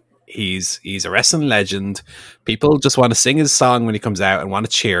where he's a wrestling legend. People just want to sing his song when he comes out and want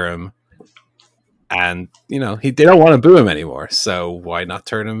to cheer him. And they don't want to boo him anymore. So why not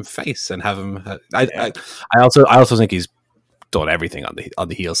turn him face and have him? I also think he's done everything on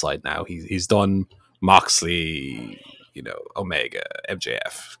the heel side now. He's done Moxley, Omega,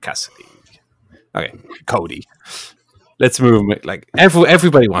 MJF, Cassidy, Cody. Let's move him. Like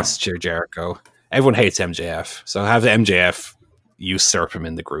everybody wants to cheer Jericho. Everyone hates MJF, so have the MJF usurp him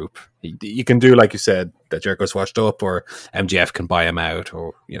in the group. You can do like you said that Jericho's washed up, or MJF can buy him out,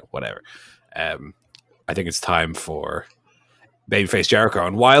 or whatever. I think it's time for babyface Jericho.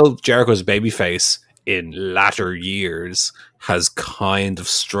 And while Jericho's babyface in latter years has kind of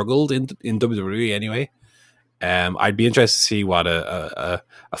struggled in WWE anyway, I'd be interested to see what a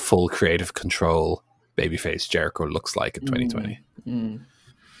full creative control babyface Jericho looks like in 2020.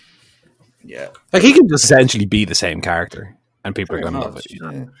 Yeah, like he can just essentially be the same character, and people are going to love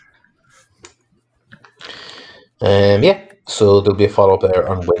it. So there'll be a follow up there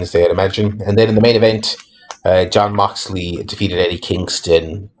on Wednesday, I'd imagine, and then in the main event, John Moxley defeated Eddie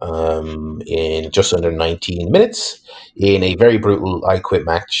Kingston in just under 19 minutes in a very brutal I Quit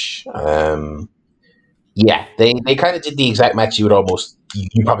match. They kind of did the exact match you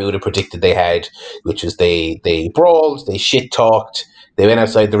probably would have predicted they had, which was they brawled, they shit talked, they went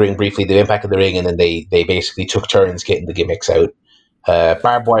outside the ring briefly, they went back in the ring, and then they basically took turns getting the gimmicks out.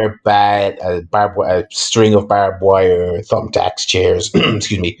 Barbed wire bat, a string of barbed wire, thumbtacks, chairs.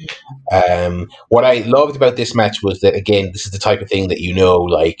 Excuse me. What I loved about this match was that, again, this is the type of thing that it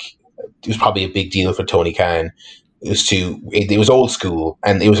was probably a big deal for Tony Khan. It was old school,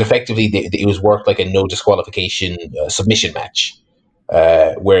 and it was effectively it was worked like a no disqualification submission match,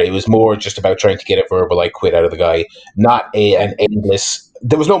 where it was more just about trying to get a verbal I quit out of the guy, not an endless.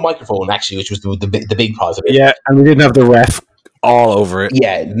 There was no microphone actually, which was the big positive. Yeah, and we didn't have the ref all over it.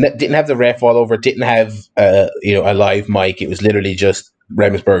 Yeah, didn't have the ref all over it. Didn't have a live mic. It was literally just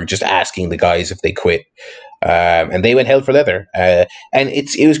Remsburg just asking the guys if they quit, and they went hell for leather. And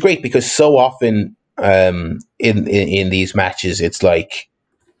it was great because so often in these matches, it's like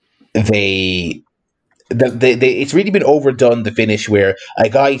it's really been overdone, the finish where a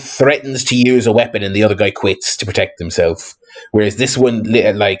guy threatens to use a weapon and the other guy quits to protect himself. Whereas this one,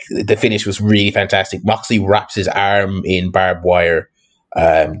 like, the finish was really fantastic. Moxley wraps his arm in barbed wire,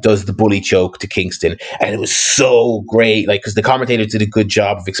 does the bully choke to Kingston, and it was so great, like, because the commentator did a good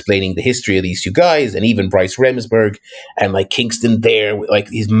job of explaining the history of these two guys, and even Bryce Remsburg, and like Kingston there with like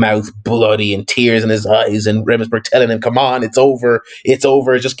his mouth bloody and tears in his eyes, and Remsburg telling him, "Come on, it's over,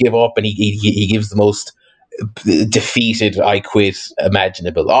 just give up," and he gives the most defeated I quit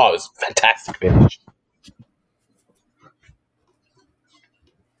imaginable. Oh, it was a fantastic finish.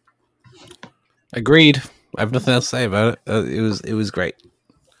 Agreed. I have nothing else to say about it. It was great.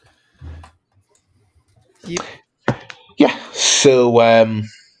 Yep. Yeah. So, one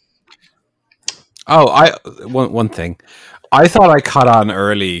thing. I thought I caught on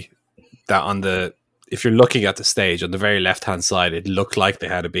early that if you're looking at the stage on the very left hand side, it looked like they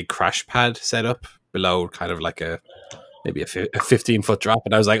had a big crash pad set up below, kind of like maybe a 15-foot drop,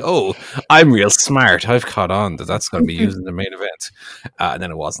 and I was like, "Oh, I'm real smart. I've caught on that's going to be used in the main event," and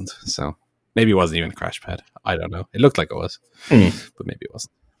then it wasn't. So maybe it wasn't even a crash pad. I don't know. It looked like it was, but maybe it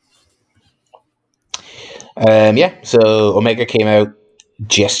wasn't. So Omega came out,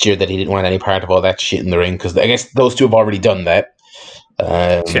 gestured that he didn't want any part of all that shit in the ring, because I guess those two have already done that.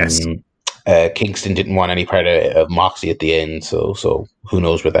 Yes. Kingston didn't want any part of Moxley at the end, so who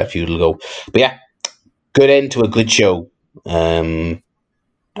knows where that feud will go. But yeah, good end to a good show. And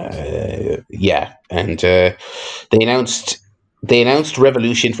they announced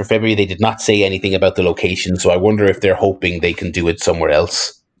Revolution for February. They did not say anything about the location, so I wonder if they're hoping they can do it somewhere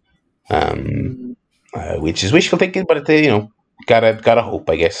else. Which is wishful thinking, but they, gotta hope,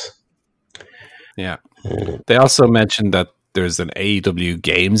 I guess. Yeah. They also mentioned that there's an AEW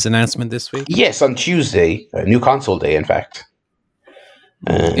Games announcement this week. Yes, on Tuesday, a new console day, in fact.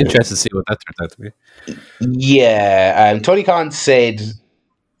 Interested to see what that turns out to be. Yeah, Tony Khan said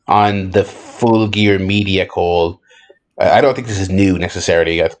on the Full Gear media call I don't think this is new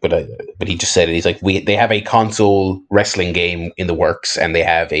necessarily, but he just said it. He's like, they have a console wrestling game in the works, and they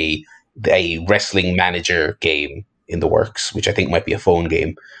have a wrestling manager game in the works, which I think might be a phone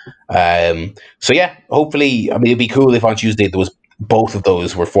game. So yeah, hopefully, I mean, it'd be cool if on Tuesday both of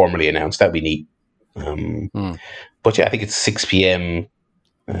those were formally announced. That'd be neat. But yeah, I think it's 6 p.m.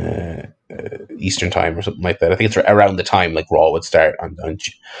 Eastern time or something like that. I think it's around the time like Raw would start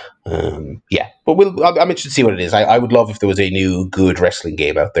yeah, but I'm interested to see what it is. I would love if there was a new good wrestling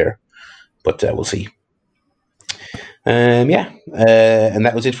game out there, but we'll see. Yeah, and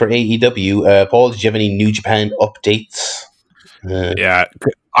that was it for AEW. Paul, did you have any New Japan updates? Yeah,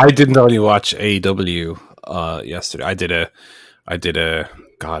 I didn't only watch AEW yesterday. I did a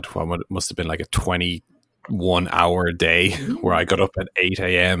God, what must have been like a 21-hour day where I got up at 8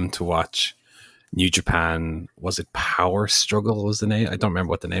 a.m. to watch New Japan. Was it Power Struggle was the name? I don't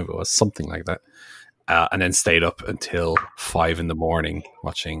remember what the name of it was, something like that. And then stayed up until 5 in the morning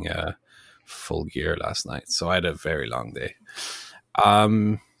watching Full Gear last night. So I had a very long day.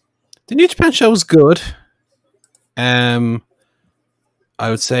 The New Japan show was good. I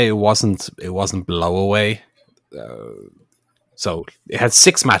would say it wasn't blow away. So it had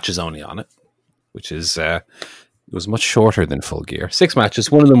 6 matches only on it, which is it was much shorter than Full Gear. 6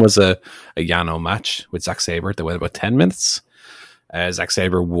 matches. One of them was a Yano match with Zack Sabre that went about 10 minutes. Zack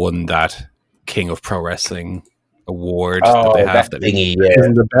Sabre won that King of Pro Wrestling award that they have. That thingy,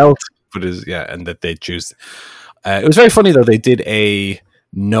 isn't the belt, but and that they choose. It was very funny though. They did a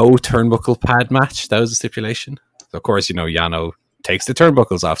no turnbuckle pad match. That was the stipulation. So of course, Yano takes the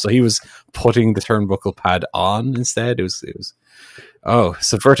turnbuckles off, so he was putting the turnbuckle pad on instead. It was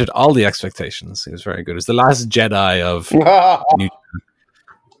subverted all the expectations. It was very good. It was the last Jedi of New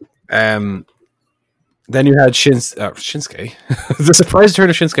Japan. Then you had Shinsuke. The surprise return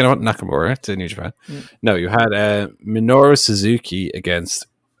of Shinsuke Nakamura to New Japan. No, you had Minoru Suzuki against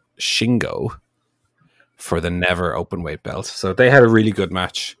Shingo for the never openweight belt. So they had a really good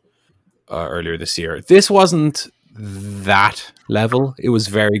match earlier this year. This wasn't that level. It was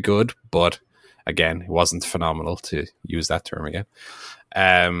very good, but again, it wasn't phenomenal, to use that term again.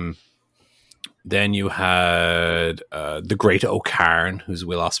 Then you had the Great O'Karn, who's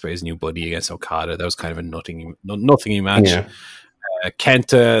Will Ospreay's new buddy, against Okada. That was kind of a nothingy match. Yeah.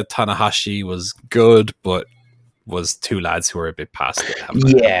 Kenta Tanahashi was good, but was 2 lads who were a bit past it.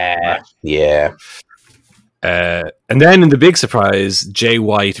 Yeah. And then in the big surprise, Jay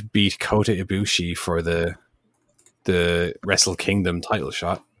White beat Kota Ibushi for the Wrestle Kingdom title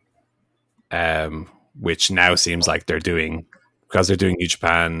shot, which now seems like they're doing, because they're doing New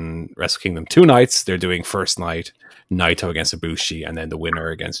Japan Wrestle Kingdom 2 nights, they're doing first night Naito against Ibushi, and then the winner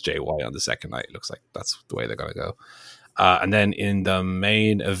against Jay White on the second night. It looks like that's the way they're going to go. And then in the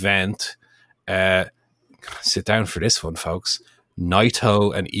main event, sit down for this one, folks.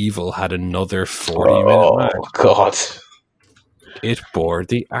 Naito and Evil had another 40-minute match. Oh, God. It bored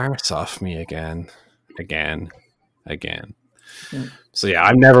the arse off me again. So yeah,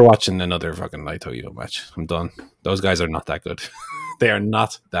 I'm never watching another fucking Naito Evil match. I'm done. Those guys are not that good. They are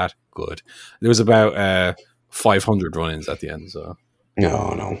not that good. There was about 500 run-ins at the end. So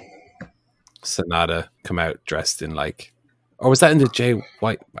no. Sonata come out dressed in like, or was that in the Jay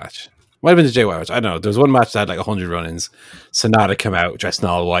White match? Might have been the Jay White match. I don't know. There was one match that had like 100 run-ins. Sonata come out dressed in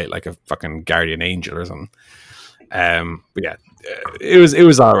all white like a fucking guardian angel or something. But yeah, it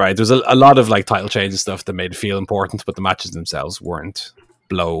was all right. There was a lot of like title change and stuff that made it feel important, but the matches themselves weren't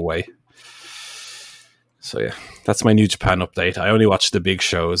blow away. So yeah, that's my New Japan update. I only watch the big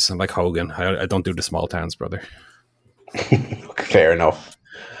shows. I'm like Hogan. I don't do the small towns, brother. Fair enough.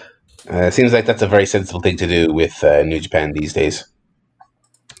 It seems like that's a very sensible thing to do with New Japan these days.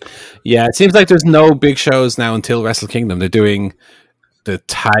 Yeah, it seems like there's no big shows now until Wrestle Kingdom. They're doing the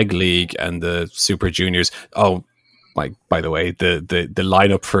Tag League and the Super Juniors. Oh, by the way, the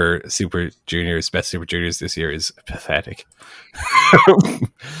lineup for Super Juniors, Best Super Juniors this year is pathetic.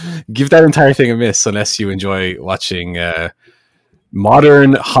 Give that entire thing a miss unless you enjoy watching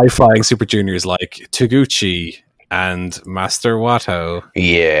modern high-flying Super Juniors like Taguchi and Master Wato.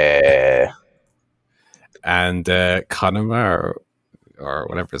 Yeah. And Kanemaru, or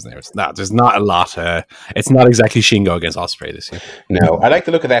whatever his name is. No, there's not a lot. It's not exactly Shingo against Ospreay this year. No, I like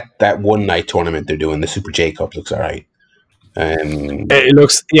to look at that one night tournament they're doing. The Super J Cup looks all right. It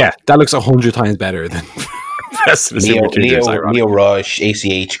looks, that looks 100 times better than the rest of the Super Juniors. Leo Rush,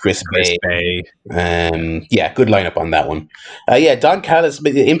 ACH, Chris Bay. Good lineup on that one. Don Callis,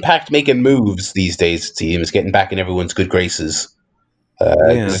 Impact making moves these days, it seems, getting back in everyone's good graces.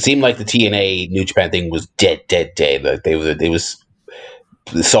 It seemed like the TNA New Japan thing was dead. Like, they was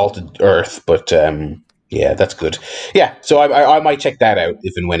the salted earth, but Yeah, that's good. Yeah, so I might check that out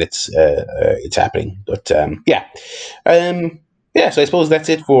if and when it's happening. But so I suppose that's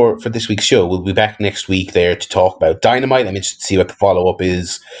it for this week's show. We'll be back next week there to talk about Dynamite. I'm interested to see what the follow up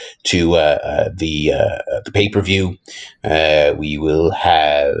is to the pay per view. We'll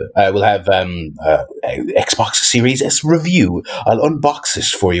have Xbox Series S review. I'll unbox it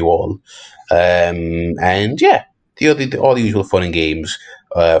for you all, and yeah, all the usual fun and games.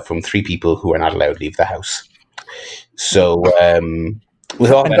 From three people who are not allowed to leave the house. So, with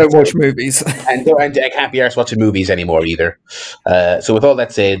all And that don't said, watch movies. and I can't be arsed watching movies anymore either. So, with all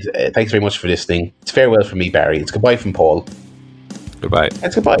that said, thanks very much for listening. It's farewell from me, Barry. It's goodbye from Paul. Goodbye. And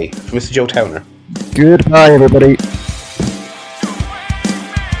it's goodbye from Mr. Joe Towner. Goodbye, everybody.